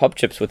just get pub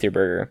chips with your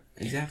burger.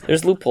 Exactly.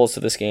 There's loopholes to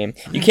this game.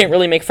 You can't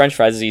really make French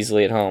fries as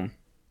easily at home.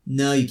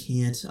 No, you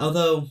can't.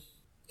 Although,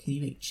 can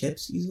you make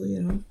chips easily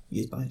at home?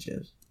 You just buy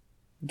chips.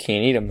 You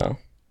can't eat them though.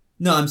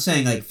 No, I'm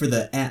saying like for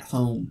the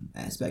at-home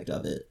aspect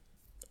of it.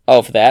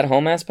 Oh, for the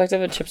at-home aspect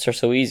of it, chips are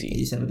so easy.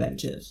 You just have a bag of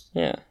chips.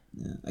 Yeah.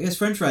 Yeah. I guess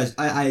French fries.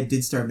 I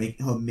did start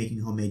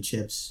making homemade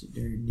chips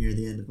near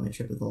the end of my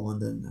trip to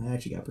London. I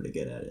actually got pretty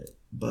good at it,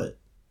 but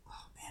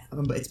oh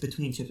man, it's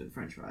between chips and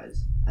French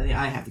fries. I think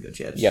I have to go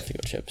chips. You have to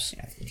go chips.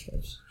 Yeah, I have to go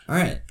chips. All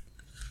right,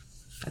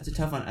 that's a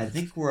tough one. I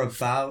think we're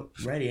about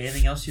ready.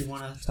 Anything else you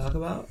want to talk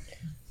about?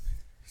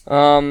 I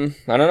don't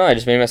know. I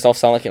just made myself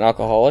sound like an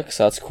alcoholic,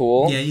 so that's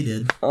cool. Yeah, you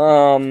did.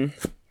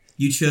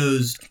 You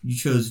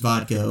chose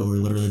vodka over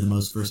literally the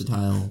most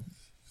versatile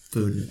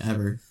food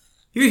ever.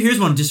 Here's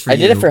one just for you. I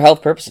did it for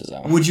health purposes,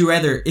 though. Would you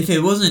rather, if it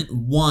wasn't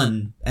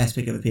one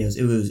aspect of potatoes,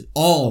 it was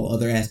all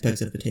other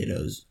aspects of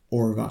potatoes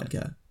or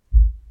vodka?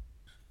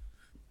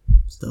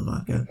 Still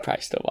vodka?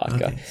 Probably still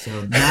vodka. Okay,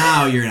 so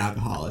now you're an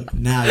alcoholic.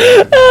 Now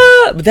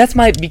but that's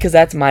my drink.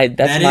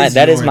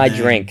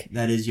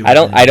 That is your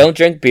I don't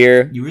drink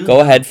beer. You really Go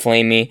don't? ahead,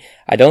 flame me.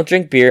 I don't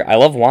drink beer. I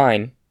love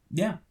wine.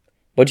 Yeah.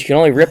 But you can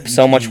only rip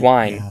so much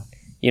wine. Yeah.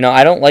 You know,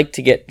 I don't like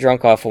to get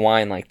drunk off of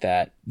wine like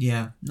that.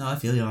 Yeah. No, I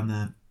feel you on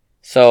that.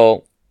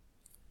 So,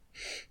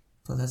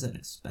 Plus, that's an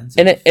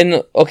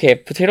expensive. Okay,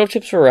 if potato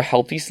chips were a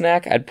healthy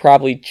snack, I'd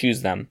probably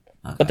choose them.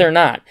 Okay. But they're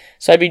not.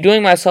 So I'd be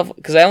doing myself,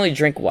 because I only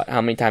drink,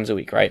 how many times a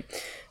week, right?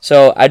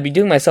 So I'd be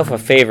doing myself a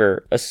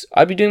favor.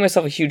 I'd be doing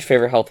myself a huge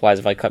favor health-wise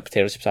if I cut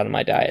potato chips out of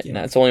my diet. Yeah. And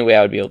that's the only way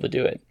I would be able to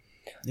do it.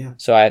 Yeah.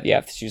 So I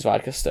have to choose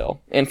vodka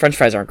still. And French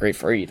fries aren't great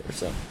for either,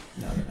 so.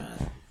 No, they're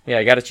not. Yeah,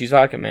 I gotta choose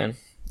vodka, man.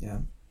 Yeah.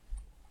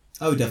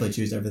 I would definitely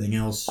choose everything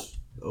else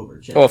over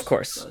chips. Oh, of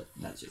course. But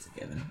that's just a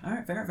given. All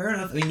right, fair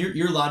enough. I mean,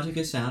 your logic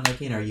is sound. I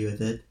can't argue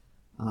with it.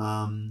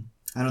 I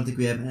don't think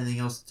we have anything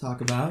else to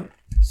talk about.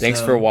 Thanks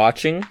for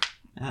watching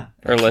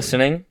or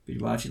listening. If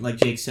you're watching, like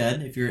Jake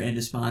said, if you're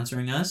into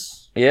sponsoring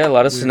us. Yeah,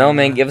 let us know,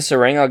 man. Give us a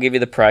ring. I'll give you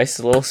the price. It's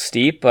a little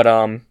steep, but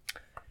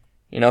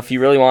you know, if you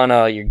really want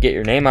to get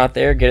your name out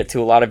there, get it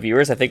to a lot of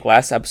viewers. I think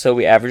last episode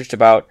we averaged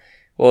about,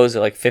 what was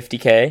it, like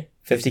 50K?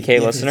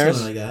 50K listeners.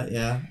 Something like that,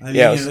 yeah. I mean,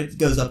 yeah, it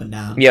goes up and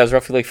down. Yeah, it was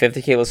roughly like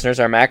 50K listeners.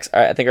 Our max,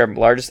 I think our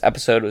largest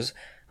episode was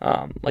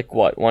like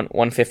what,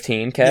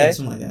 115K? Yeah,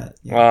 something like that.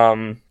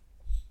 Yeah.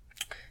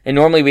 And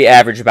normally we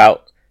average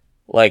about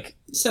like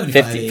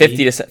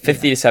 50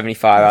 to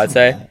 75, I'd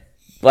say. Like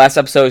Last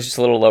episode was just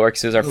a little lower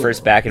because it was our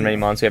first back in many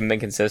months. We haven't been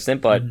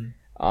consistent, but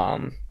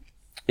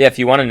yeah, if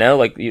you want to know,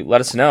 let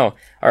us know.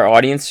 Our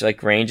audience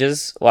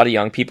ranges. A lot of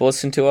young people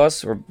listen to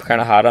us. We're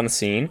kind of hot on the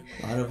scene.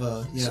 A lot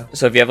of yeah.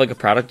 So if you have a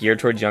product geared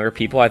towards younger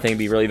people, I think it'd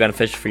be really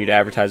beneficial for you to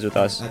advertise with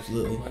us.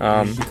 Absolutely.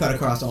 We cut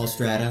across all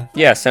strata.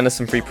 Yeah, send us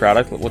some free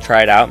product. We'll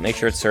try it out, make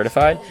sure it's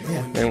certified,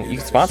 Yeah. and you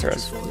can sponsor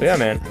us. So yeah,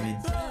 man. I mean,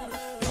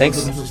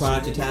 Thanks. looking for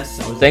product to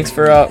test. Thanks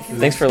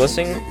for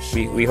listening.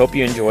 We hope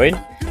you enjoyed.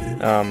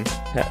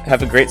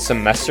 Have a great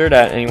semester to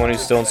anyone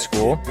who's still in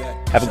school.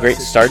 Have a great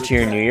start to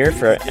your new year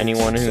for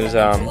anyone who's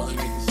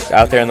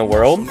out there in the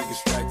world.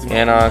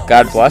 And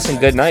God bless and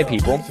good night,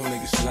 people.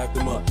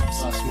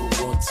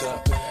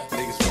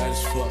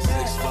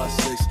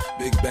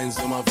 Big bangs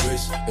on my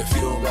wrist. If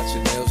you don't got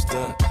your nails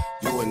done,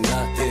 you are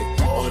not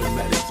it.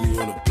 Automatically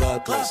on the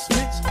blood list.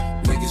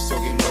 Niggas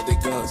talking about their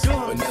guns,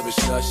 but never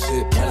shot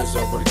shit. Hands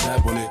off with a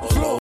cap on it.